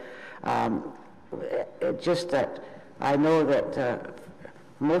it's just that I know that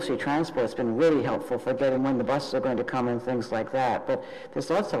mostly transport's been really helpful for getting when the buses are going to come and things like that, but there's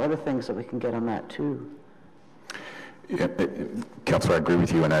lots of other things that we can get on that too. Yeah, Councillor, I agree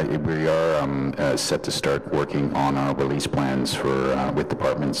with you, and we are set to start working on our release plans for with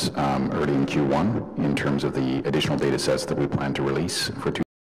departments early in Q1 in terms of the additional data sets that we plan to release for 2018.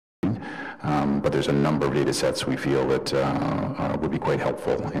 But there's a number of data sets we feel that would be quite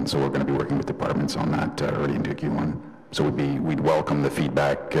helpful, and so we're going to be working with departments on that early into Q1. So we'd welcome the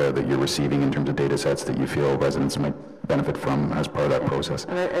feedback that you're receiving in terms of data sets that you feel residents might benefit from as part of that process.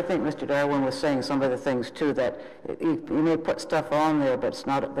 And I think Mr. Darwin was saying some of the things too, that you may put stuff on there, but it's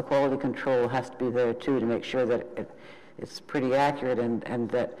not, the quality control has to be there too to make sure that it's pretty accurate and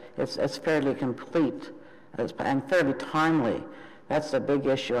that it's fairly complete and fairly timely. That's a big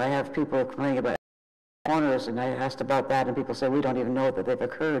issue. I have people complaining about corners, and I asked about that, and people say we don't even know that they've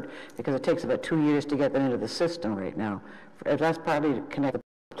occurred because it takes about 2 years to get them into the system right now. That's probably connected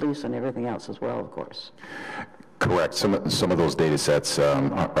to police and everything else as well, of course. Correct. Some of those data sets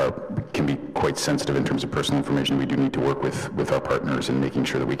can be quite sensitive in terms of personal information. We do need to work with our partners in making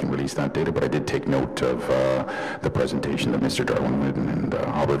sure that we can release that data, but I did take note of the presentation that Mr. Darwin did, and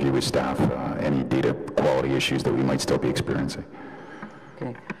I'll review with staff any data quality issues that we might still be experiencing.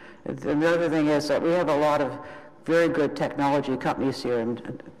 Okay. And the other thing is that we have a lot of very good technology companies here,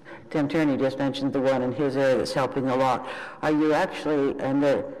 and Tim Tierney just mentioned the one in his area that's helping a lot. Are you actually, and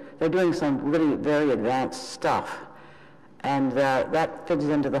they're doing some really very advanced stuff, and that fits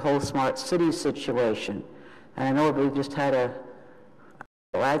into the whole smart city situation. And I know we've just had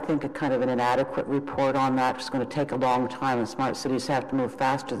I think a kind of an inadequate report on that. It's going to take a long time, and smart cities have to move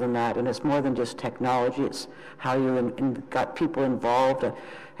faster than that. And it's more than just technology. It's how you got people involved.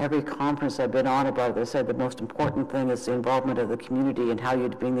 Every conference I've been on about it, I said the most important thing is the involvement of the community and how you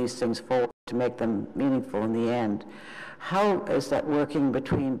bring these things forward to make them meaningful in the end. How is that working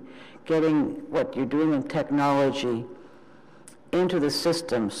between getting what you're doing in technology into the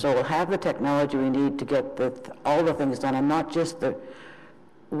system? So we'll have the technology we need to get all the things done, and not just the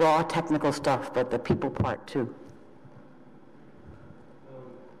raw technical stuff, but the people part too.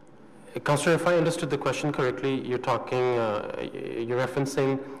 Councillor, if I understood the question correctly, you're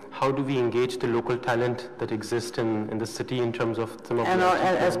referencing how do we engage the local talent that exists in the city in terms of some of and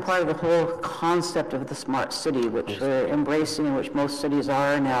as part of the whole concept of the smart city, which we're embracing and which most cities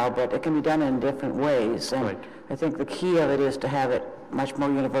are now, but it can be done in different ways. And right. I think the key of it is to have it much more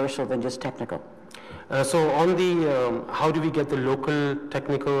universal than just technical. So on the how do we get the local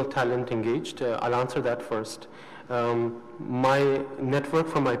technical talent engaged, I'll answer that first. My network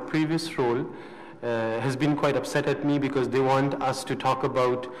from my previous role has been quite upset at me because they want us to talk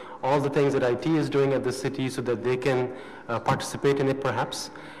about all the things that IT is doing at the city so that they can participate in it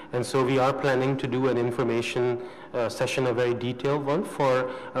perhaps. And so we are planning to do an information session, a very detailed one for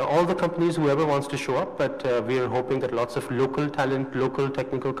all the companies, whoever wants to show up, but we are hoping that lots of local talent, local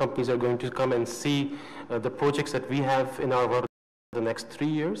technical companies are going to come and see the projects that we have in our work the next 3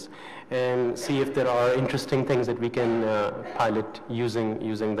 years and see if there are interesting things that we can pilot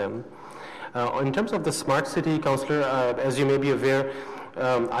using them. In terms of the smart city, Councillor, as you may be aware,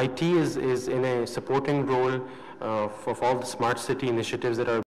 IT is in a supporting role for all the smart city initiatives that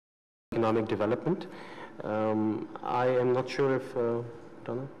are economic development. I am not sure if,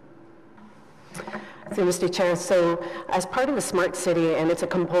 Donna? So, Mr. Chair, so as part of the smart city, and it's a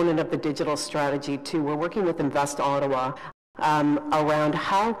component of the digital strategy too, we're working with Invest Ottawa around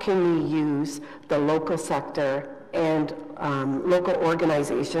how can we use the local sector and local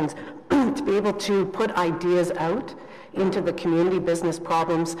organizations to be able to put ideas out into the community business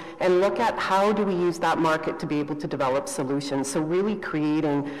problems and look at how do we use that market to be able to develop solutions. So really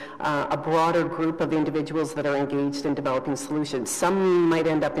creating a broader group of individuals that are engaged in developing solutions. Some might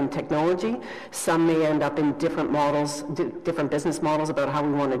end up in technology, some may end up in different models, different business models about how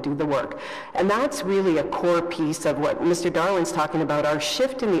we want to do the work. And that's really a core piece of what Mr. Darwin's talking about, our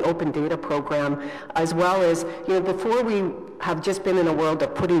shift in the open data program, as well as, you know, before we have just been in a world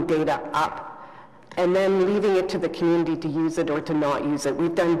of putting data up and then leaving it to the community to use it or to not use it.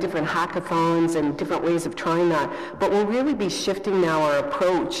 We've done different hackathons and different ways of trying that, but we'll really be shifting now our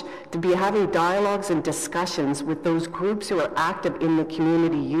approach to be having dialogues and discussions with those groups who are active in the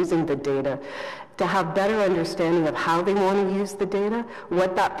community using the data, to have better understanding of how they want to use the data,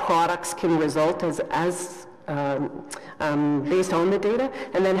 what that products can result as based on the data,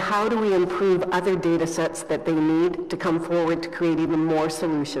 and then how do we improve other data sets that they need to come forward to create even more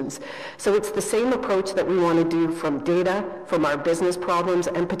solutions. So it's the same approach that we want to do from data, from our business problems,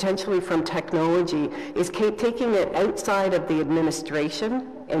 and potentially from technology, is taking it outside of the administration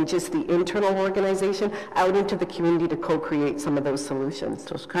and just the internal organization out into the community to co-create some of those solutions.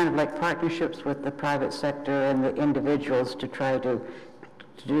 So it's kind of like partnerships with the private sector and the individuals to try to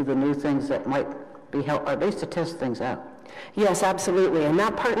do the new things that might be helpful, or at least to test things out. Yes, absolutely. And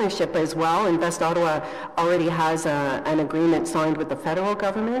that partnership as well, Invest Ottawa already has an agreement signed with the federal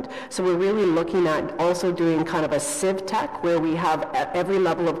government. So we're really looking at also doing kind of a civ tech where we have every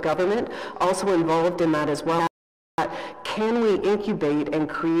level of government also involved in that as well. Can we incubate and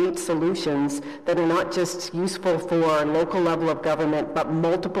create solutions that are not just useful for local level of government, but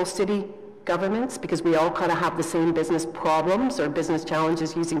multiple city governments, because we all kind of have the same business problems or business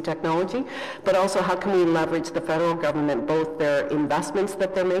challenges using technology, but also how can we leverage the federal government, both their investments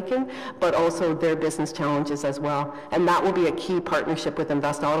that they're making, but also their business challenges as well. And that will be a key partnership with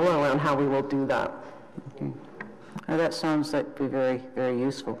Invest Ottawa around how we will do that. Okay. Now that sounds like be very, very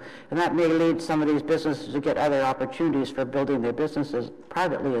useful. And that may lead some of these businesses to get other opportunities for building their businesses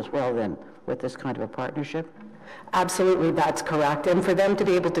privately as well then with this kind of a partnership. Absolutely, that's correct. And for them to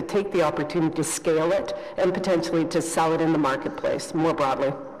be able to take the opportunity to scale it and potentially to sell it in the marketplace more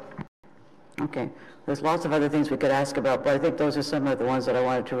broadly. Okay. There's lots of other things we could ask about, but I think those are some of the ones that I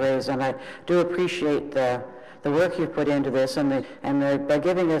wanted to raise. And I do appreciate the work you've put into this and by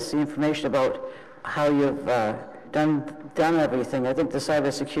giving us the information about how you've done everything. I think the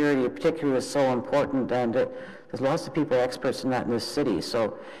cybersecurity particularly is so important, and there's lots of people experts in that in this city.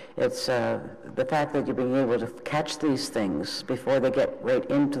 So it's the fact that you're being able to catch these things before they get right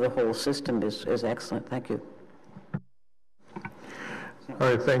into the whole system is excellent. Thank you. All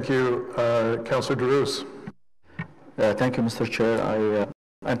right, thank you. Councillor DeRose. Thank you, Mr. Chair.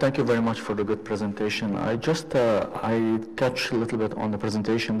 And thank you very much for the good presentation. I touched a little bit on the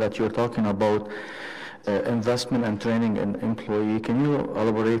presentation that you're talking about investment and training in employee. Can you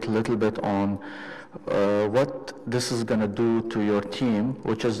elaborate a little bit on what this is going to do to your team,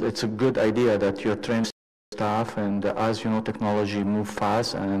 it's a good idea that you're training staff, and as you know, technology moves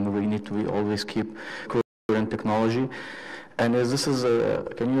fast and we need to always keep current technology. And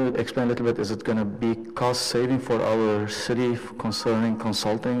can you explain a little bit, is it going to be cost saving for our city concerning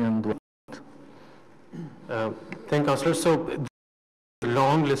consulting and what? Thank you, Councillor. So a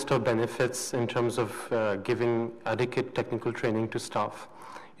long list of benefits in terms of giving adequate technical training to staff.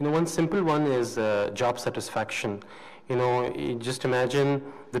 One simple one is job satisfaction. Just imagine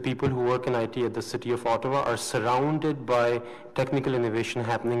the people who work in IT at the City of Ottawa are surrounded by technical innovation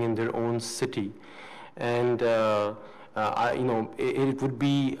happening in their own city. And it would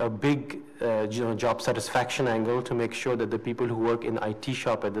be a big job satisfaction angle to make sure that the people who work in IT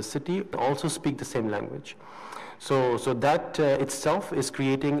shop at the city also speak the same language. So that itself is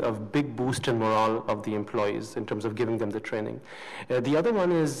creating a big boost in morale of the employees in terms of giving them the training. The other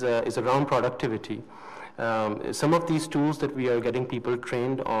one is around productivity. Some of these tools that we are getting people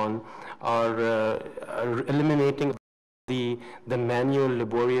trained on are eliminating the manual,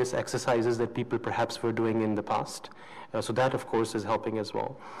 laborious exercises that people perhaps were doing in the past. So that, of course, is helping as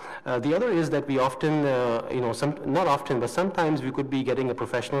well. The other is that we often, not often, but sometimes we could be getting a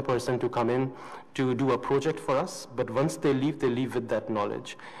professional person to come in to do a project for us, but once they leave with that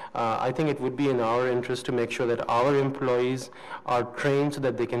knowledge. I think it would be in our interest to make sure that our employees are trained so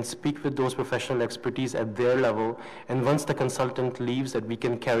that they can speak with those professional expertise at their level, and once the consultant leaves, that we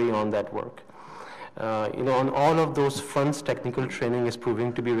can carry on that work. On all of those fronts, technical training is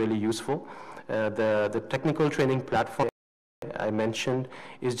proving to be really useful. The technical training platform I mentioned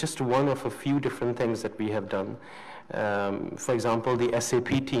is just one of a few different things that we have done. For example, the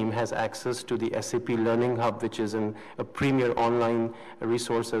SAP team has access to the SAP Learning Hub, which is a premier online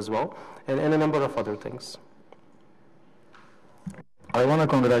resource as well, and a number of other things. I want to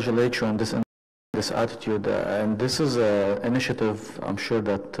congratulate you on this attitude, and this is an initiative I'm sure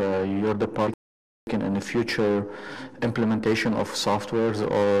that your department in the future implementation of softwares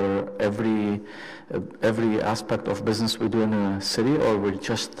or every aspect of business we do in a city, or we're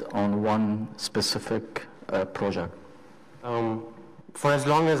just on one specific project? For as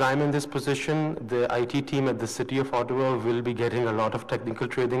long as I'm in this position, the IT team at the City of Ottawa will be getting a lot of technical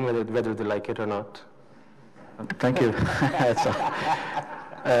training, whether they like it or not. Thank you.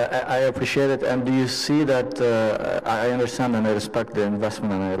 I appreciate it. And do you see that, I understand and I respect the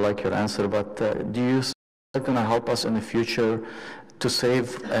investment and I like your answer, but do you see it's going to help us in the future to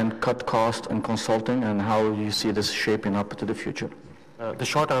save and cut cost in consulting, and how you see this shaping up to the future? The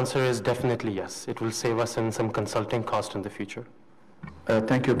short answer is definitely yes. It will save us in some consulting cost in the future.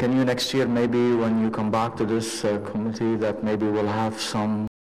 Thank you. Can you next year, maybe when you come back to this committee, that maybe we'll have some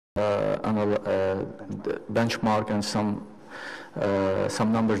benchmark and some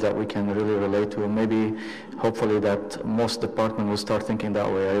numbers that we can really relate to, and maybe hopefully that most departments will start thinking that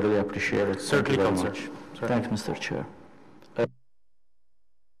way. I really appreciate it. Certainly, Thank you very much. Thanks, Mr. Chair.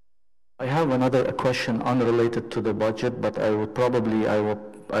 I have another question unrelated to the budget, but I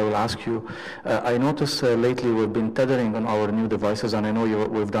will ask you. I noticed lately we've been tethering on our new devices, and I know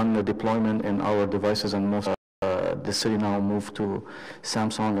we've done the deployment in our devices, and most the city now moved to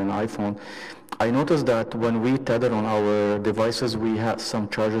Samsung and iPhone. I noticed that when we tether on our devices, we have some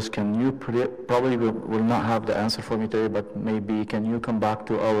charges. Can you probably will not have the answer for me today, but maybe can you come back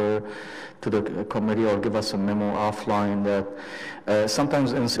to the committee or give us a memo offline that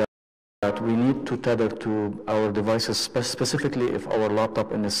sometimes that we need to tether to our devices, specifically if our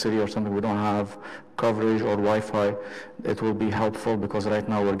laptop in the city or something, we don't have coverage or Wi-Fi, it will be helpful because right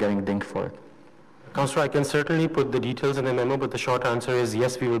now we're getting dinged for it. Councillor, I can certainly put the details in the memo, but the short answer is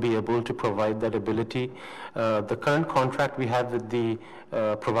yes, we will be able to provide that ability. The current contract we have with the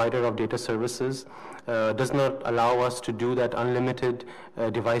provider of data services does not allow us to do that unlimited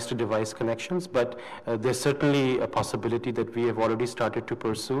device-to-device connections, but there's certainly a possibility that we have already started to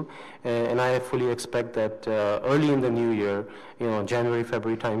pursue, and I fully expect that early in the new year, January,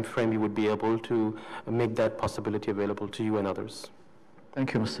 February time frame, we would be able to make that possibility available to you and others.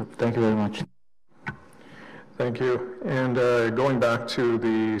 Thank you, Mr. Thank you very much. Thank you. And going back to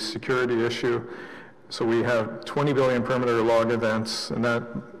the security issue, so we have 20 billion perimeter log events, and that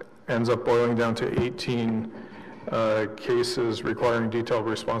ends up boiling down to 18 cases requiring detailed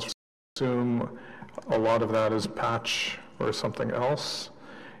response. I assume a lot of that is patch or something else.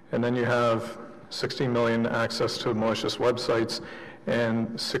 And then you have 16 million access to malicious websites and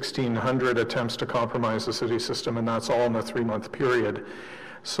 1,600 attempts to compromise the city system, and that's all in a 3-month period.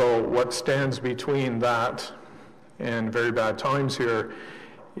 So what stands between that and very bad times here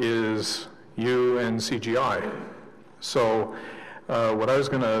is you and CGI. So what I was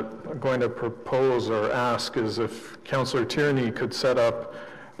going to propose or ask is if Councillor Tierney could set up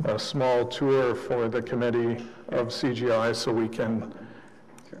a small tour for the committee of CGI so we can,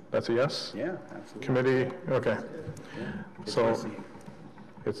 that's a yes? Yeah, absolutely. Committee, okay. Yeah. So,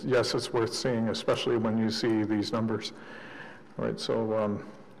 yes, it's worth seeing, especially when you see these numbers. All right, so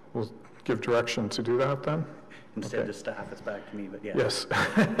we'll give direction to do that then. Instead of staff, it's back to me, but yeah. Yes.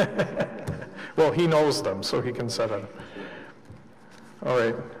 Well, he knows them, so he can set it. All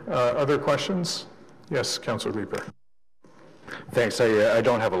right. Other questions? Yes, Councillor Leeper. Thanks. I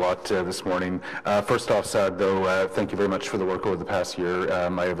don't have a lot this morning. First off, Saad, though, thank you very much for the work over the past year.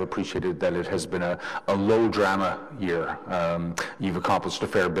 I have appreciated that it has been a low drama year. You've accomplished a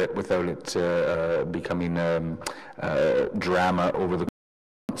fair bit without it becoming drama over the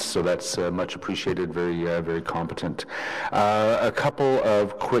so that's much appreciated, very competent. A couple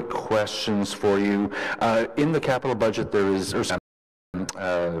of quick questions for you. In the capital budget, there is,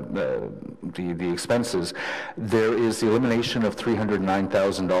 the expenses, there is the elimination of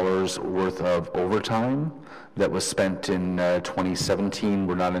 $309,000 worth of overtime that was spent in 2017.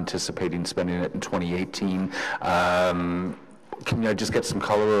 We're not anticipating spending it in 2018. Can I just get some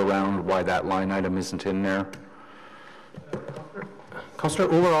color around why that line item isn't in there?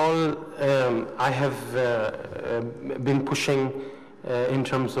 Councillor, overall, I have been pushing in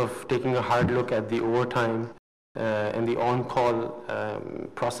terms of taking a hard look at the overtime and the on-call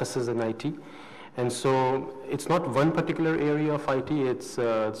processes in IT. And so it's not one particular area of IT, it's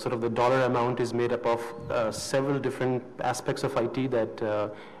sort of the dollar amount is made up of several different aspects of IT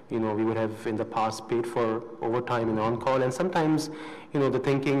that we would have in the past paid for overtime and on-call. And sometimes, the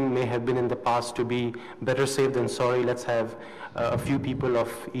thinking may have been in the past to be better safe than sorry. Let's have a few people of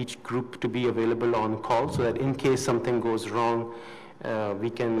each group to be available on call so that in case something goes wrong, we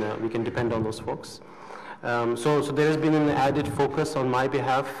can depend on those folks. So there has been an added focus on my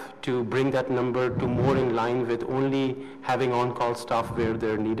behalf to bring that number to more in line with only having on-call staff where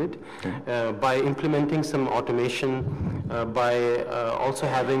they're needed. Okay. By implementing some automation, by also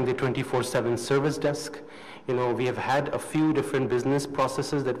having the 24/7 service desk. We have had a few different business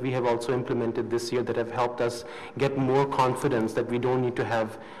processes that we have also implemented this year that have helped us get more confidence that we don't need to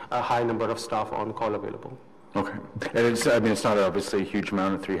have a high number of staff on call available. Okay, and it's not obviously a huge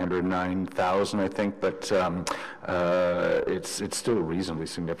amount of 309,000, I think, but it's still reasonably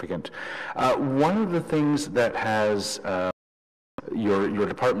significant. One of the things that has your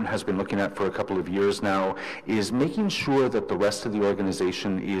department has been looking at for a couple of years now is making sure that the rest of the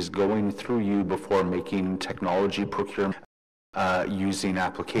organization is going through you before making technology procurement. Using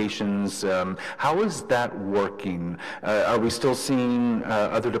applications. How is that working? Are we still seeing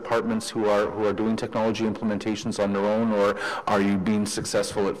other departments who are doing technology implementations on their own, or are you being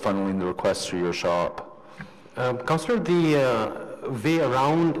successful at funneling the requests through your shop? Councillor, the way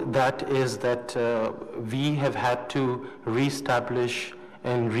around that is that we have had to reestablish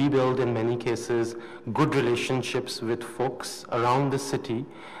and rebuild, in many cases, good relationships with folks around the city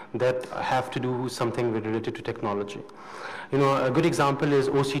that have to do something related to technology. A good example is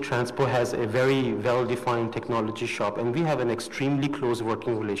OC Transpo has a very well-defined technology shop, and we have an extremely close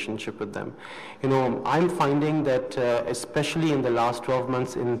working relationship with them. I'm finding that especially in the last 12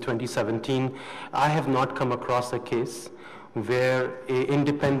 months in 2017, I have not come across a case where an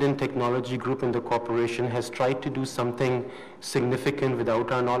independent technology group in the corporation has tried to do something significant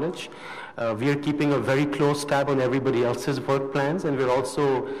without our knowledge. We are keeping a very close tab on everybody else's work plans, and we're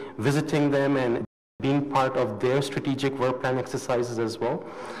also visiting them and being part of their strategic work plan exercises as well.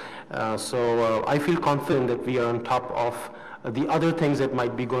 So I feel confident that we are on top of the other things that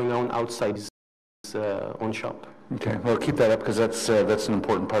might be going on outside. own shop. Okay, well, keep that up because that's an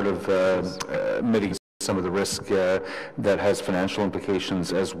important part of mitigating some of the risk that has financial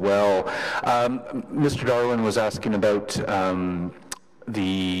implications as well. Mr. Darwin was asking about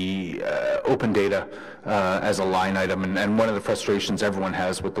the open data as a line item, and one of the frustrations everyone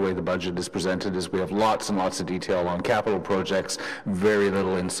has with the way the budget is presented is we have lots and lots of detail on capital projects, very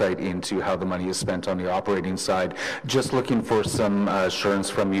little insight into how the money is spent on the operating side. Just looking for some assurance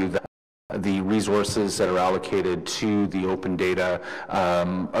from you that the resources that are allocated to the open data are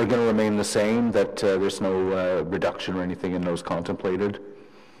going to remain the same, that there's no reduction or anything in those contemplated?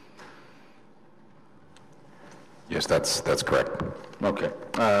 Yes, that's correct. Okay.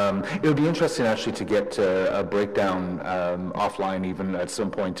 It would be interesting actually to get a breakdown offline even at some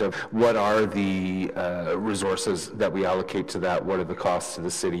point of what are the resources that we allocate to that, what are the costs to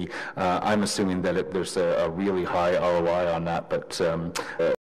the city. I'm assuming that there's a really high ROI on that, but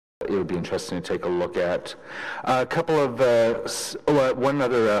it would be interesting to take a look at. A couple of, one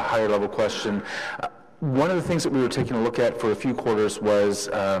other higher level question. One of the things that we were taking a look at for a few quarters was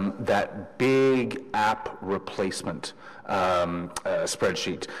that big app replacement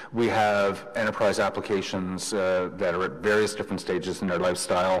spreadsheet. We have enterprise applications that are at various different stages in their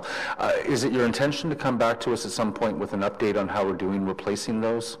lifestyle. Is it your intention to come back to us at some point with an update on how we're doing replacing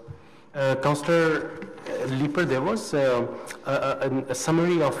those? Councillor Leeper, there was a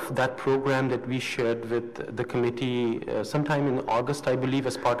summary of that program that we shared with the committee sometime in August, I believe,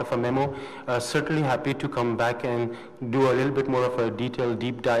 as part of a memo. Certainly happy to come back and do a little bit more of a detailed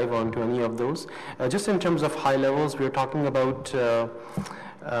deep dive onto any of those. Just in terms of high levels, we're talking about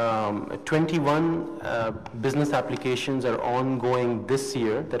 21 business applications are ongoing this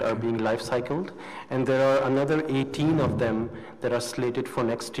year that are being life cycled, and there are another 18 of them that are slated for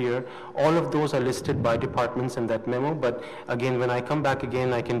next year. All of those are listed by departments in that memo, but again, when I come back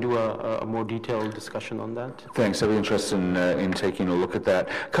again, I can do a more detailed discussion on that. Thanks. I'd be interested in taking a look at that.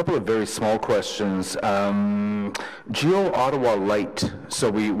 A couple of very small questions. Geo Ottawa Lite.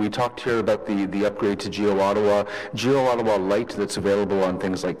 So we talked here about the upgrade to Geo Ottawa. Geo Ottawa Lite that's available on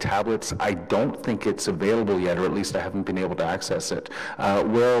things like tablets. I don't think it's available yet, or at least I haven't been able to access it.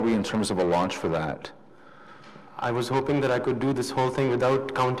 Where are we in terms of a launch for that? I was hoping that I could do this whole thing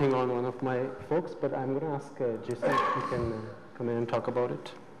without counting on one of my folks, but I'm going to ask Jason if he can come in and talk about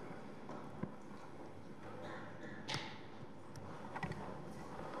it.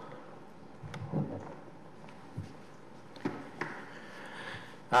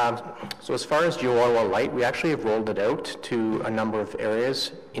 So as far as Geo Ottawa Lite, we actually have rolled it out to a number of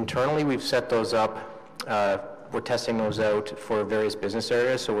areas. Internally, we've set those up. We're testing those out for various business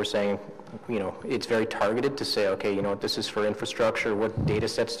areas. So we're saying, you know, it's very targeted to say, okay, you know, this is for infrastructure. What data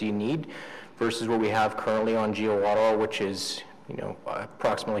sets do you need? Versus what we have currently on Geo Ottawa, which is, you know,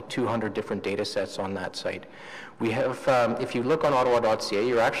 approximately 200 different data sets on that site. We have, if you look on ottawa.ca,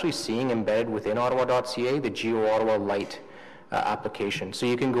 you're actually seeing embedded within ottawa.ca the Geo Ottawa Lite application. So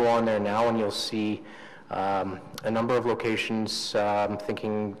you can go on there now and you'll see a number of locations.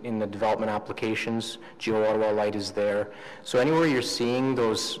 Thinking in the development applications, Geo Ottawa Lite is there. So anywhere you're seeing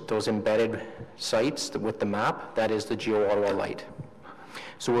those embedded sites with the map, that is the Geo Ottawa Lite.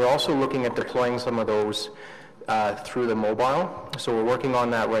 So we're also looking at deploying some of those through the mobile. So we're working on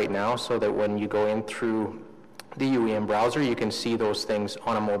that right now, so that when you go in through the UEM browser, you can see those things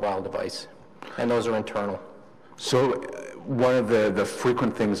on a mobile device, and those are internal. So one of the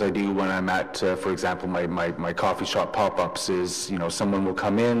frequent things I do when I'm at, for example, my coffee shop pop-ups is, you know, someone will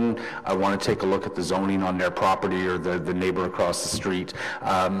come in, I want to take a look at the zoning on their property or the neighbor across the street.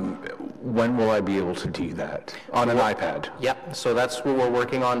 When will I be able to do that? On an iPad? Yep, so that's what we're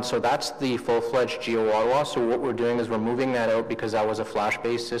working on. So that's the full-fledged Geo Ottawa. So what we're doing is we're moving that out because that was a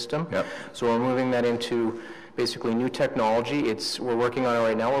flash-based system. Yep. So we're moving that into basically new technology. We're working on it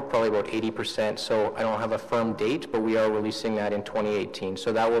right now. We're probably about 80%, so I don't have a firm date, but we are releasing that in 2018.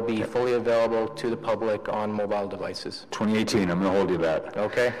 So that will be fully available to the public on mobile devices. 2018, I'm going to hold you that.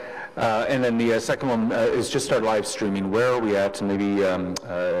 Okay. And then the second one is just our live streaming. Where are we at? And maybe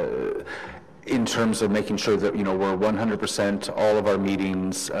in terms of making sure that, you know, we're 100%, all of our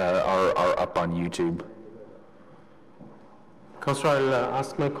meetings are up on YouTube. Councillor, I'll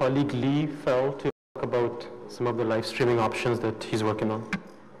ask my colleague Lee Fell to talk about some of the live streaming options that he's working on.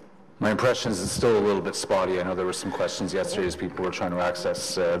 My impression is it's still a little bit spotty. I know there were some questions yesterday as people were trying to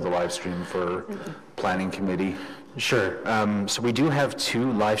access the live stream for planning committee. Sure. So we do have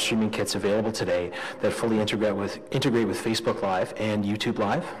 2 live streaming kits available today that fully integrate with Facebook Live and YouTube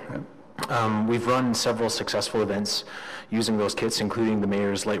Live. We've run several successful events using those kits, including the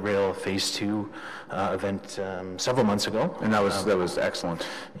Mayor's Light Rail Phase 2 event several months ago. And that was excellent.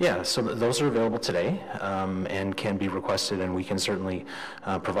 Yeah, so those are available today and can be requested, and we can certainly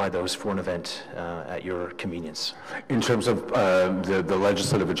provide those for an event at your convenience. In terms of the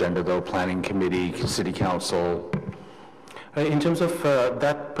legislative agenda, though, Planning Committee, City Council, in terms of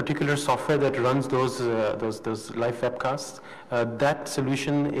that particular software that runs those live webcasts, that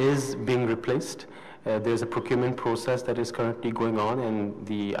solution is being replaced. There's a procurement process that is currently going on, and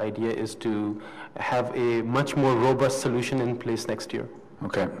the idea is to have a much more robust solution in place next year.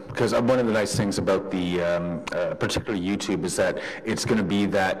 okay, because one of the nice things about the particularly YouTube is that it's going to be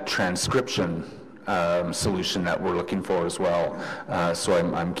that transcription solution that we're looking for as well. So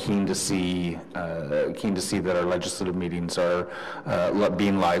I'm keen to see that our legislative meetings are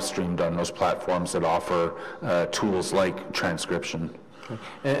being live streamed on those platforms that offer tools like transcription.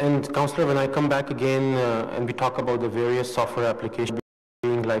 And Councillor, when I come back again and we talk about the various software applications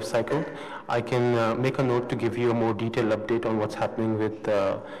being life cycled, I can make a note to give you a more detailed update on what's happening with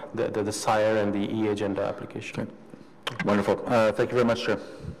the SIRE and the e-agenda application. Okay. Wonderful. Thank you very much, Chair.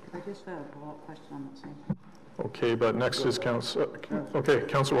 I just have a follow-up question on that same. Okay, but next is Councillor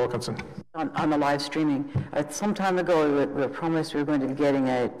Wilkinson. On the live streaming, some time ago we were promised we were going to be getting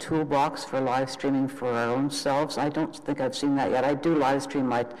a toolbox for live streaming for our own selves. I don't think I've seen that yet. I do live stream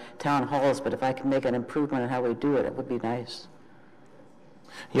my town halls, but if I can make an improvement in how we do it, it would be nice.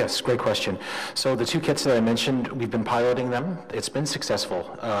 Yes, great question. So the two kits that I mentioned, we've been piloting them. It's been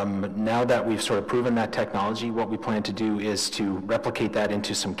successful. Now that we've sort of proven that technology, what we plan to do is to replicate that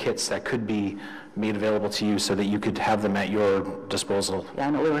into some kits that could be made available to you so that you could have them at your disposal. Yeah,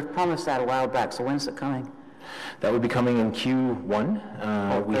 I know we were promised that a while back, so when's it coming? That would be coming in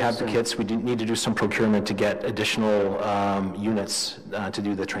Q1. We have the kits. We need to do some procurement to get additional units to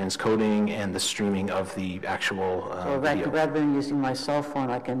do the transcoding and the streaming of the actual video. Rather than using my cell phone,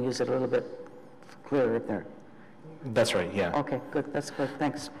 I can use it a little bit clearer there. That's right, yeah. Okay, good. That's good.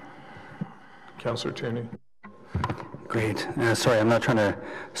 Thanks. Councillor Tierney. Great. Sorry, I'm not trying to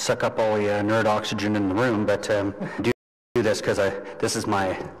suck up all the nerd oxygen in the room, but do this because this is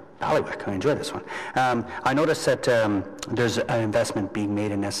my Ballywick. I enjoy this one. I noticed that there's an investment being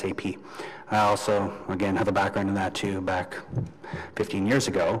made in SAP. I also, again, have a background in that too, back 15 years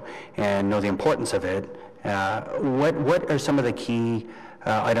ago, and know the importance of it. What are some of the key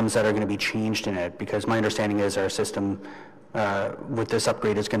items that are going to be changed in it? Because my understanding is our system with this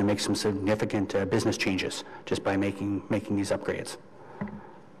upgrade is going to make some significant business changes just by making these upgrades.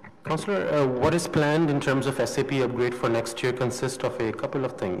 Councillor, what is planned in terms of SAP upgrade for next year consists of a couple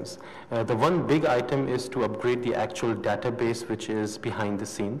of things. The one big item is to upgrade the actual database which is behind the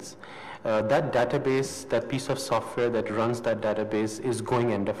scenes. That database, that piece of software that runs that database is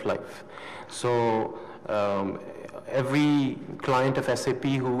going end of life. So every client of SAP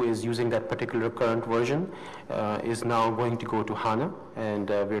who is using that particular current version is now going to go to HANA, and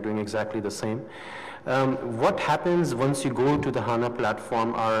we're doing exactly the same. What happens once you go to the HANA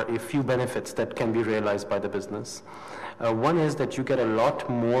platform are a few benefits that can be realized by the business. One is that you get a lot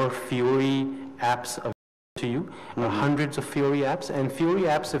more Fiori apps available to you, hundreds of Fiori apps. And Fiori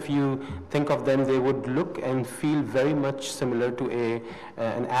apps, if you think of them, they would look and feel very much similar to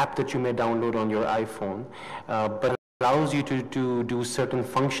an app that you may download on your iPhone. But allows you to do certain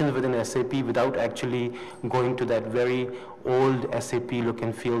functions within SAP without actually going to that very old SAP look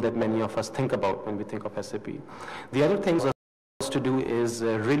and feel that many of us think about when we think of SAP. The other thing to do is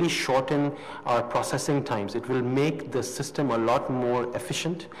really shorten our processing times. It will make the system a lot more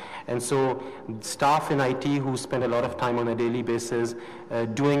efficient, and so staff in IT who spend a lot of time on a daily basis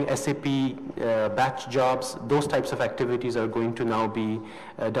doing SAP batch jobs, those types of activities are going to now be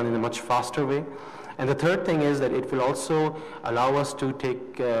done in a much faster way. And the third thing is that it will also allow us to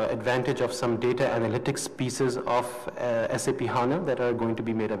take advantage of some data analytics pieces of SAP HANA that are going to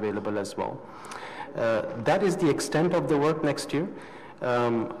be made available as well. That is the extent of the work next year.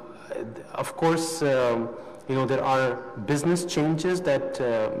 Of course, there are business changes that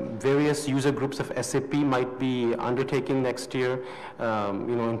various user groups of SAP might be undertaking next year,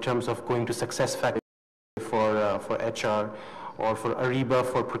 in terms of going to SuccessFactors for HR, or for Ariba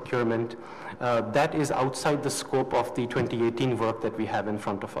for procurement. That is outside the scope of the 2018 work that we have in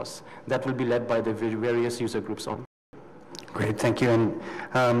front of us. That will be led by the various user groups on. Great, thank you. And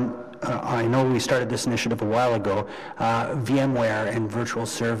I know we started this initiative a while ago, VMware and virtual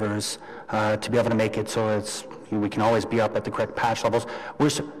servers, to be able to make it so we can always be up at the correct patch levels.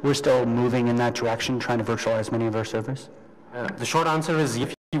 We're still moving in that direction, trying to virtualize many of our servers? The short answer is,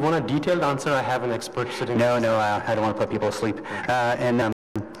 if you want a detailed answer, I have an expert sitting. No, I don't want to put people asleep. And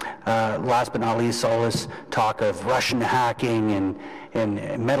last but not least, all this talk of Russian hacking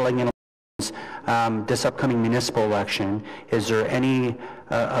and meddling in this upcoming municipal election. Is there any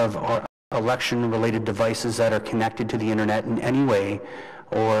of our election-related devices that are connected to the internet in any way,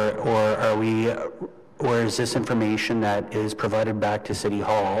 or is this information that is provided back to City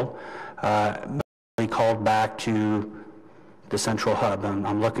Hall called back to the central hub?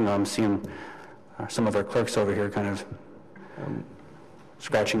 I'm seeing some of our clerks over here kind of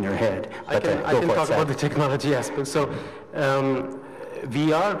scratching their head. I can talk about the technology aspect. So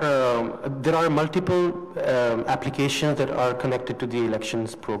there are multiple applications that are connected to the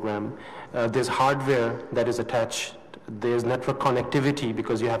elections program. There's hardware that is attached. There's network connectivity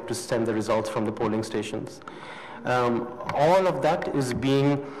because you have to send the results from the polling stations. All of that is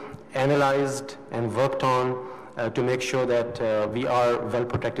being analyzed and worked on to make sure that we are well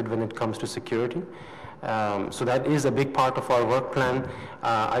protected when it comes to security. So that is a big part of our work plan.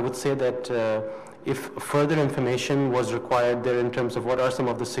 I would say that if further information was required there in terms of what are some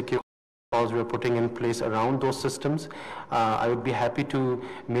of the security laws we are putting in place around those systems, I would be happy to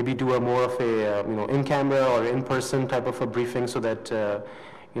maybe do a more of a in-camera or in-person type of a briefing so that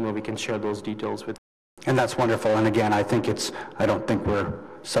we can share those details with. And that's wonderful. And again, I don't think we're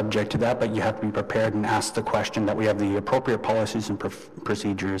subject to that, but you have to be prepared and ask the question that we have the appropriate policies and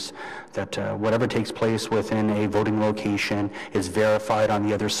procedures, that whatever takes place within a voting location is verified on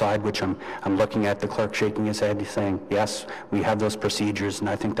the other side, which I'm looking at the clerk shaking his head saying, yes, we have those procedures, and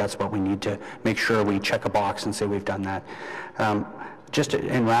I think that's what we need to make sure we check a box and say we've done that. Just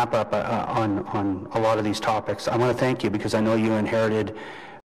in wrap up on a lot of these topics, I want to thank you because I know you inherited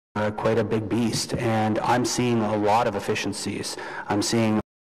quite a big beast, and I'm seeing a lot of efficiencies. I'm seeing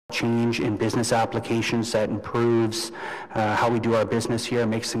change in business applications that improves how we do our business here,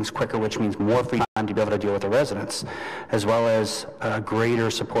 makes things quicker, which means more free time to be able to deal with the residents, as well as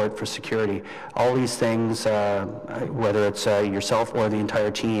greater support for security. All these things, whether it's yourself or the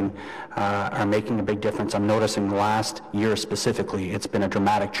entire team, are making a big difference. I'm noticing the last year specifically, it's been a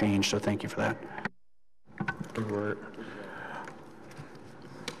dramatic change, so thank you for that.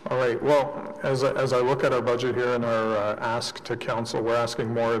 All right, well, as I look at our budget here and our ask to council, we're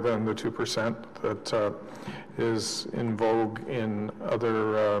asking more than the 2% that is in vogue in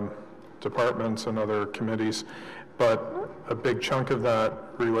other departments and other committees, but a big chunk of that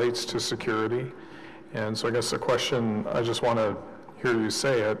relates to security. And so I guess the question, I just want to hear you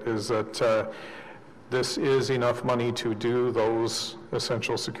say it, is that this is enough money to do those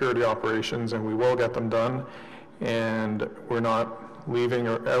essential security operations, and we will get them done, and we're not leaving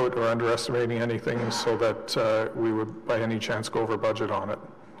or out or underestimating anything so that we would by any chance go over budget on it.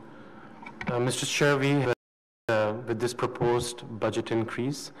 Mr. Chair, with this proposed budget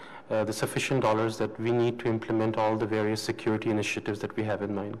increase, the sufficient dollars that we need to implement all the various security initiatives that we have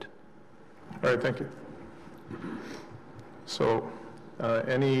in mind. All right, thank you. So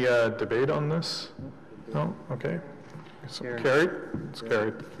any debate on this? No? Okay. So carried? It's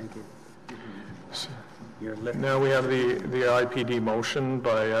carried. Thank you. So, now we have the IPD motion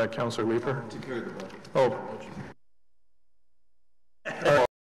by Councillor Leeper. To carry the budget. Oh.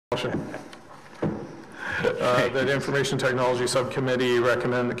 Motion. That Information Technology Subcommittee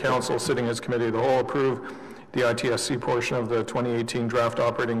recommend the Council, sitting as Committee of the Whole, approve the ITSC portion of the 2018 draft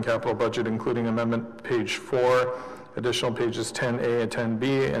operating capital budget, including amendment page 4, additional pages 10A and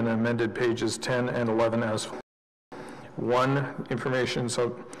 10B, and amended pages 10 and 11 as 1. Information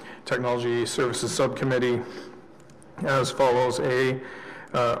Technology Services Subcommittee as follows. A,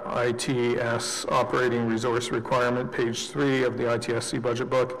 ITS Operating Resource Requirement, page 3 of the ITSC budget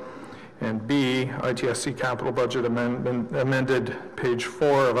book, and B, ITSC Capital Budget amended, page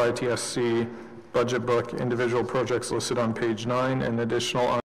 4 of ITSC budget book, individual projects listed on page 9, and additional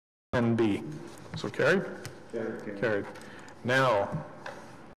on 10B. So carried? Carried. Now,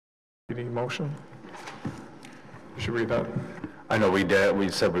 any motion? You should read that. I know we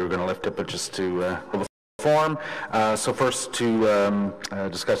said we were going to lift it, but just to form. So first to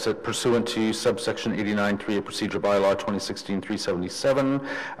discuss it pursuant to subsection 89.3 of Procedure Bylaw 2016-377,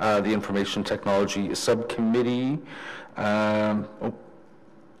 the Information Technology Subcommittee.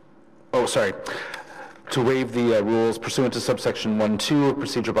 To waive the rules pursuant to subsection 1.2 of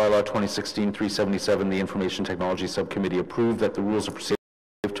Procedure Bylaw 2016-377, the Information Technology Subcommittee approved that the rules of procedure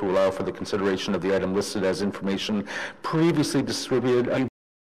to allow for the consideration of the item listed as information previously distributed.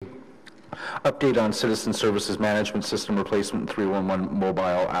 Update on Citizen Services Management System Replacement 311 mobile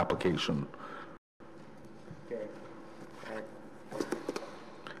application.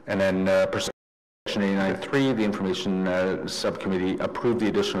 And then pursuant to section 89.3, the Information Subcommittee approved the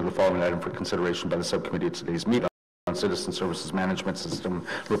addition of the following item for consideration by the subcommittee at today's meeting on citizen services management system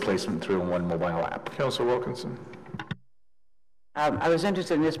replacement through one mobile app. Councillor Wilkinson. I was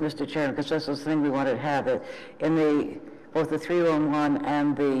interested in this, Mr. Chairman, because this was the thing we wanted to have. In both the 311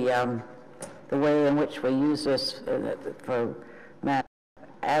 and the way in which we use this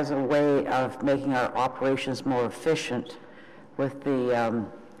as a way of making our operations more efficient with the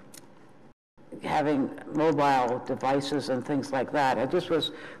having mobile devices and things like that. I just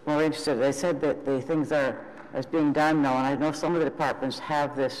was more interested. They said that the things are as being done now, and I know some of the departments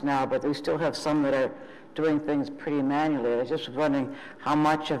have this now, but we still have some that are doing things pretty manually. I just was wondering how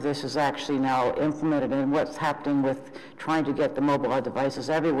much of this is actually now implemented and what's happening with trying to get the mobile devices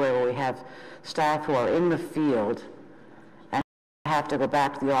everywhere, where we have staff who are in the field and have to go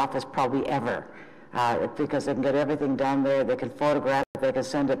back to the office probably ever because they can get everything done there, they can photograph it, they can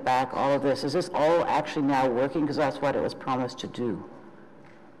send it back, all of this. Is this all actually now working? Because that's what it was promised to do.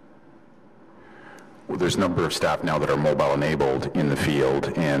 Well, there's a number of staff now that are mobile enabled in the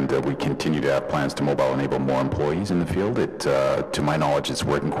field, and we continue to have plans to mobile enable more employees in the field. To my knowledge, it's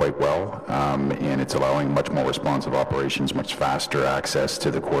working quite well, and it's allowing much more responsive operations, much faster access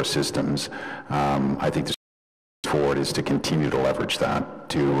to the core systems. I think the forward is to continue to leverage that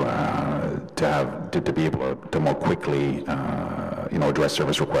to be able to more quickly address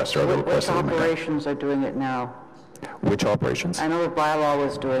service requests or other requests. Which operations are doing it now? Which operations? I know the bylaw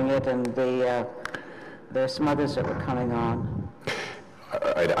was doing it, and there's some others that were coming on.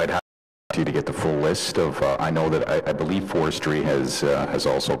 I'd have to get the full list of. I know that I believe forestry has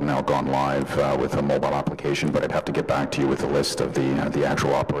also now gone live with a mobile application, but I'd have to get back to you with a list of the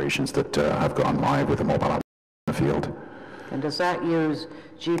actual operations that have gone live with a mobile application in the field. And does that use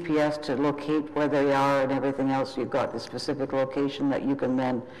GPS to locate where they are and everything else? You've got the specific location that you can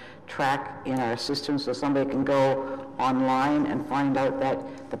then track in our system, so somebody can go online and find out that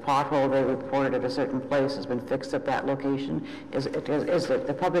the pothole they reported at a certain place has been fixed at that location? Is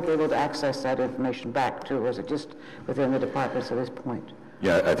the public able to access that information back too, or is it just within the departments at this point?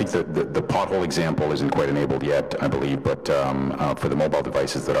 Yeah, I think the pothole example isn't quite enabled yet, I believe, but for the mobile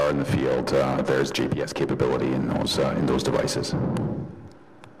devices that are in the field, there's GPS capability in those devices.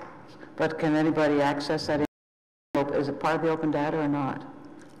 But can anybody access that? Is it part of the open data or not?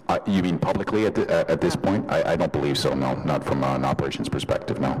 You mean publicly at this point? I don't believe so, no, not from an operations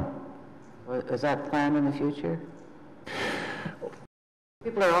perspective, no. Is that planned in the future?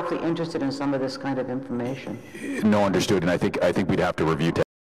 People are awfully interested in some of this kind of information. No, understood, and I think we'd have to review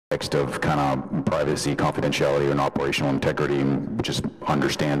text of kind of privacy, confidentiality, and operational integrity, and just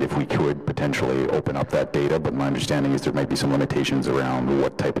understand if we could potentially open up that data. But my understanding is there might be some limitations around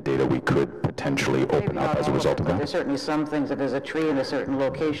what type of data we could potentially open up as a result of that. There's certainly some things. If there's a tree in a certain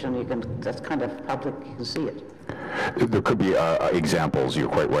location, that's kind of public. You can see it. There could be examples, you're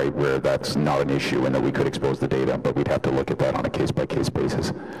quite right, where that's not an issue and that we could expose the data, but we'd have to look at that on a case-by-case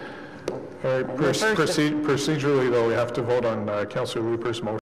basis. All right, procedurally, though, we have to vote on Councillor Luper's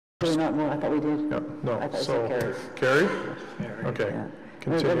motion. No, I thought we did. Yeah, no. I thought so, Carrie? Okay, yeah.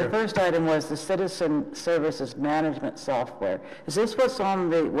 continue. The first item was the citizen services management software. Is this what's on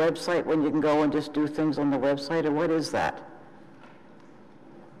the website when you can go and just do things on the website, or what is that?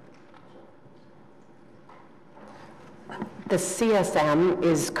 The CSM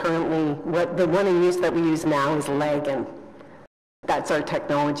is currently, the one that we use now is Lagan. That's our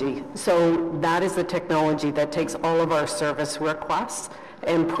technology. So that is the technology that takes all of our service requests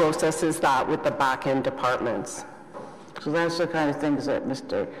and processes that with the back-end departments. So that's the kind of things that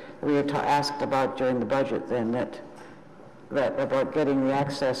we were asked about during the budget then, that about getting the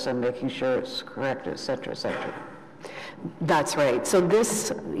access and making sure it's correct, et cetera, et cetera. That's right. So the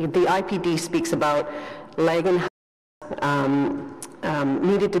IPD speaks about Lagan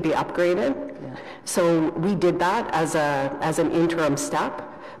needed to be upgraded. Yeah. So we did that as an interim step.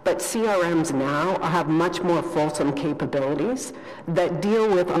 But CRMs now have much more fulsome capabilities that deal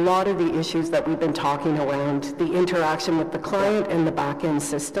with a lot of the issues that we've been talking around, the interaction with the client and the back-end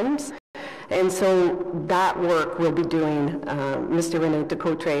systems. And so that work we'll be doing, Mr. René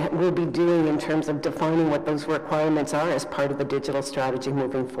Decotre will be doing in terms of defining what those requirements are as part of the digital strategy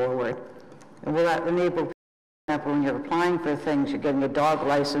moving forward. And will that enable, for example, when you're applying for things, you're getting a dog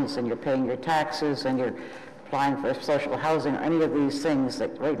license and you're paying your taxes and you're applying for social housing, or any of these things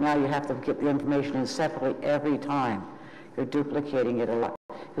that right now you have to get the information in separately every time. You're duplicating it a lot.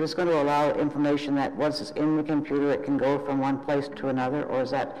 Is this going to allow information that once it's in the computer, it can go from one place to another, or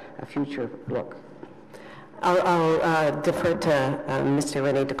is that a future look? I'll defer to Mr.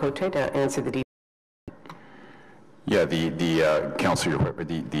 René Decotre to answer the details. Yeah, Councillor,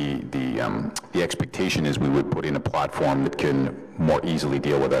 the expectation is we would put in a platform that can more easily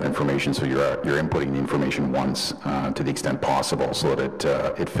deal with that information. So you're inputting the information once to the extent possible, so that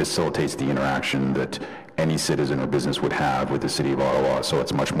it facilitates the interaction that any citizen or business would have with the City of Ottawa. So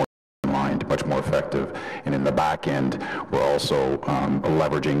it's much more aligned, much more effective. And in the back end, we're also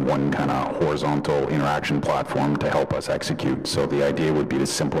leveraging one kind of horizontal interaction platform to help us execute. So the idea would be to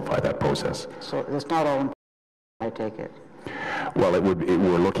simplify that process. So it's not all, I take it. Well,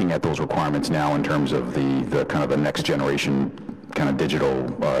 we're looking at those requirements now in terms of the kind of the next generation kind of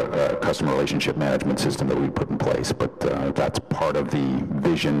digital customer relationship management system that we put in place. But that's part of the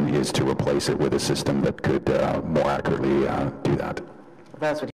vision, is to replace it with a system that could more accurately do that.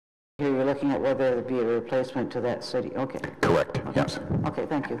 That's what you're looking at, whether it be a replacement to that city. Okay. Correct. Okay. Yes. Okay.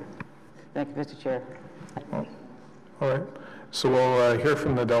 Thank you. Thank you, Mr. Chair. All right. So we'll hear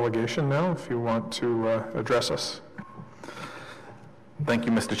from the delegation now, if you want to address us. Thank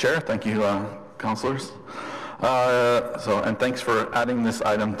you, Mr. Chair. Thank you, councillors. And thanks for adding this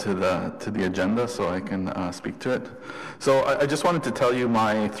item to the agenda so I can speak to it. So I just wanted to tell you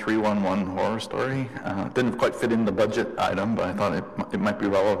my 311 horror story. Didn't quite fit in the budget item, but I thought it might be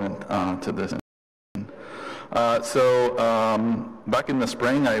relevant to this. Back in the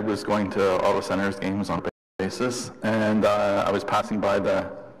spring, I was going to Ottawa Senators games on a basis, and I was passing by the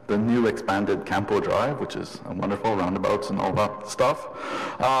new expanded Campo Drive, which is wonderful, roundabouts and all that stuff.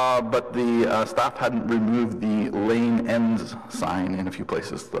 But the staff hadn't removed the lane ends sign in a few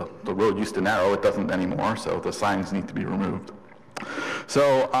places. The road used to narrow, it doesn't anymore, so the signs need to be removed.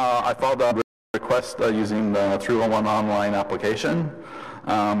 So I filed a request using the 311 online application.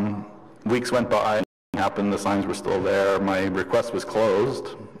 Weeks went by, nothing happened, the signs were still there, my request was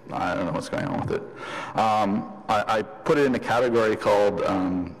closed. I don't know what's going on with it. I put it in a category called,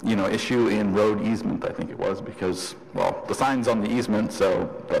 issue in road easement, I think it was, because, well, the sign's on the easement, so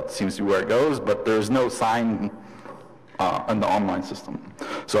that seems to be where it goes, but there's no sign on the online system.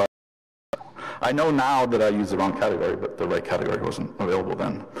 So I know now that I used the wrong category, but the right category wasn't available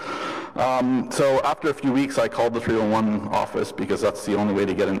then. So after a few weeks, I called the 311 office because that's the only way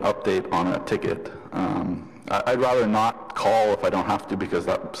to get an update on a ticket. I'd rather not call if I don't have to, because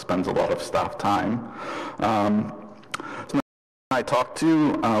that spends a lot of staff time. I talked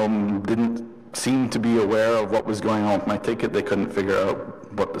to didn't seem to be aware of what was going on with my ticket. They couldn't figure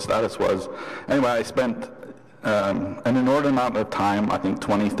out what the status was. Anyway, I spent an inordinate amount of time, I think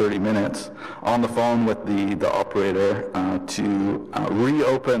 20-30 minutes, on the phone with the operator to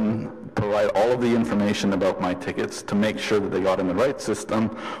provide all of the information about my tickets to make sure that they got in the right system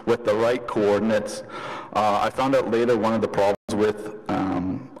with the right coordinates. I found out later one of the problems with,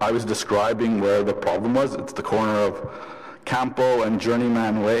 I was describing where the problem was. It's the corner of Campo and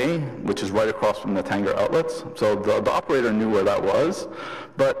Journeyman Way, which is right across from the Tanger outlets. So the operator knew where that was,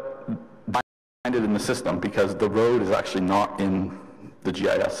 but I find it in the system because the road is actually not in the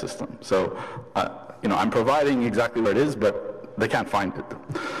GIS system. So, I'm providing exactly where it is, but they can't find it.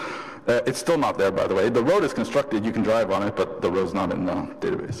 It's still not there, by the way. The road is constructed, you can drive on it, but the road's not in the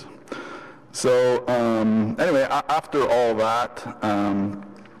database. So anyway, after all that,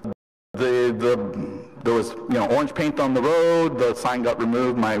 there was orange paint on the road, the sign got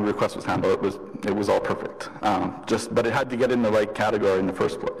removed, my request was handled, it was all perfect. But it had to get in the right category in the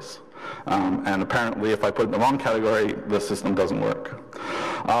first place. And apparently if I put it in the wrong category, the system doesn't work.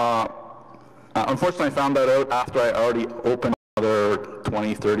 Unfortunately, I found that out after I already opened another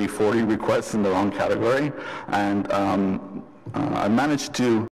 20, 30, 40 requests in the wrong category, and I managed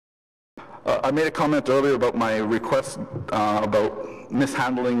to, I made a comment earlier about my request about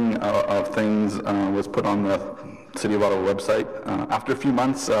mishandling of things was put on the City of Ottawa website. After a few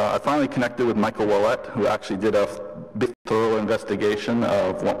months, I finally connected with Michael Willett, who actually did a big thorough investigation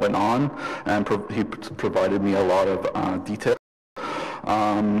of what went on, and he provided me a lot of detail.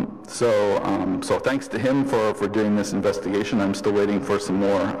 So thanks to him for doing this investigation. I'm still waiting for some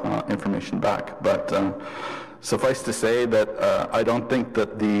more information back. But suffice to say that I don't think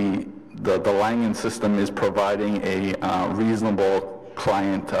that the Langen system is providing a reasonable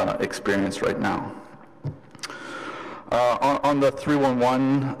client experience right now. On the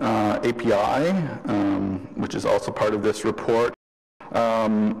 311 API, which is also part of this report,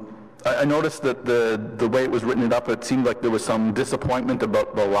 I noticed that the way it was written up, it seemed like there was some disappointment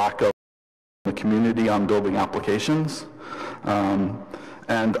about the lack of the community on building applications.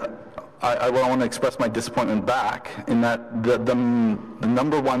 And I want to express my disappointment back in that the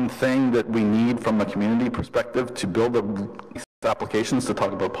number one thing that we need from a community perspective to build applications, to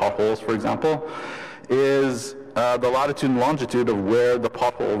talk about potholes, for example, is the latitude and longitude of where the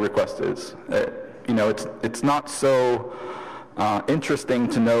pothole request is. you know, it's not so interesting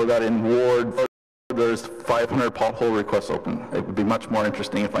to know that in Ward there's 500 pothole requests open. It would be much more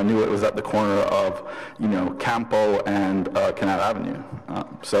interesting if I knew it was at the corner of, you know, Campo and Canal Avenue.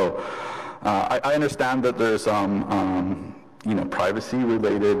 I understand that there's you know,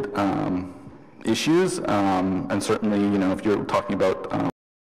 privacy-related issues, and certainly, you know, if you're talking about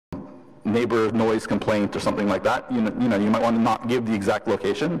neighbor noise complaint or something like that, you know, you might want to not give the exact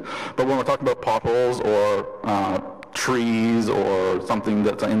location. But when we're talking about potholes or trees or something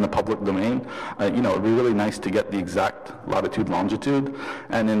that's in the public domain, you know, it'd be really nice to get the exact latitude, longitude,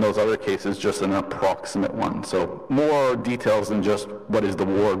 and in those other cases, just an approximate one. So more details than just what is the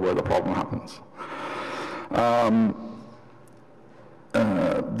ward where the problem happens.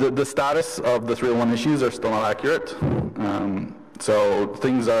 The status of the 301 issues are still not accurate. So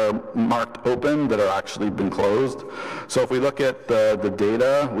things are marked open that are actually been closed. So if we look at the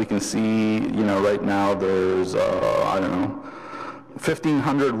data, we can see, you know, right now there's, I don't know,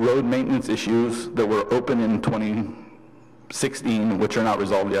 1,500 road maintenance issues that were open in 2016, which are not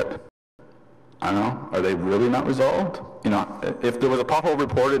resolved yet. I don't know, are they really not resolved? You know, if there was a pothole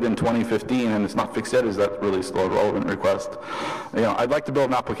reported in 2015 and it's not fixed yet, is that really still a relevant request? You know, I'd like to build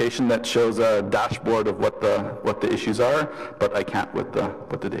an application that shows a dashboard of what the issues are, but I can't with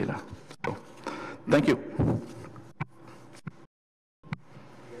the data. So, thank you.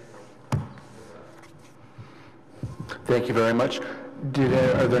 Thank you very much.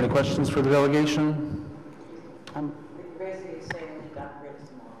 Are there any questions for the delegation?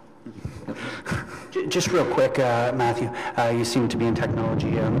 Just real quick, Matthew, you seem to be in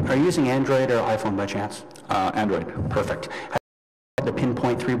technology. Are you using Android or iPhone by chance? Android. Perfect. The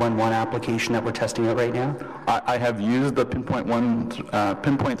Pinpoint 311 application that we're testing out right now? I have used the Pinpoint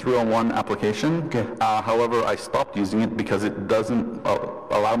 301 application. Good. However, I stopped using it because it doesn't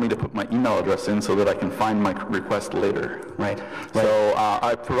allow me to put my email address in so that I can find my request later. Right. So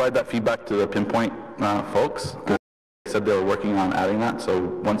I provide that feedback to the Pinpoint folks. They said they were working on adding that, so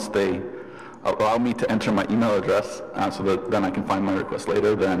once they allow me to enter my email address so that then I can find my request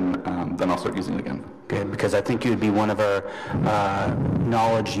later, then I'll start using it again. Good, because I think you'd be one of our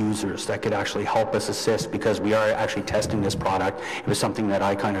knowledge users that could actually help us assist, because we are actually testing this product. It was something that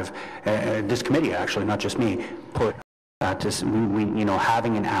I kind of, this committee actually, not just me, put you know,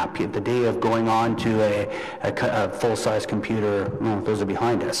 having an app, the day of going on to a full-size computer, well, those are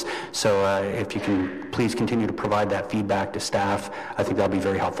behind us. So if you can please continue to provide that feedback to staff, I think that'll be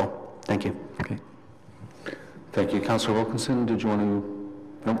very helpful. Thank you. Okay. Thank you. Councillor Wilkinson, did you want to?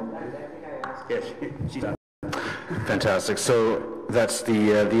 No? Yes, she's done. Fantastic. So that's the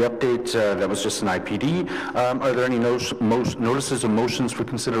update. That was just an IPD. Are there any notices or motions for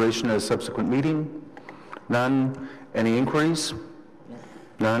consideration at a subsequent meeting? None. Any inquiries?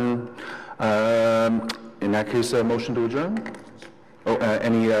 None. In that case, a motion to adjourn? Oh,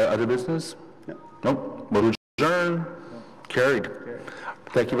 any other business? No. Nope. Will adjourn? Carried.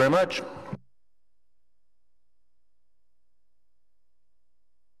 Thank you very much.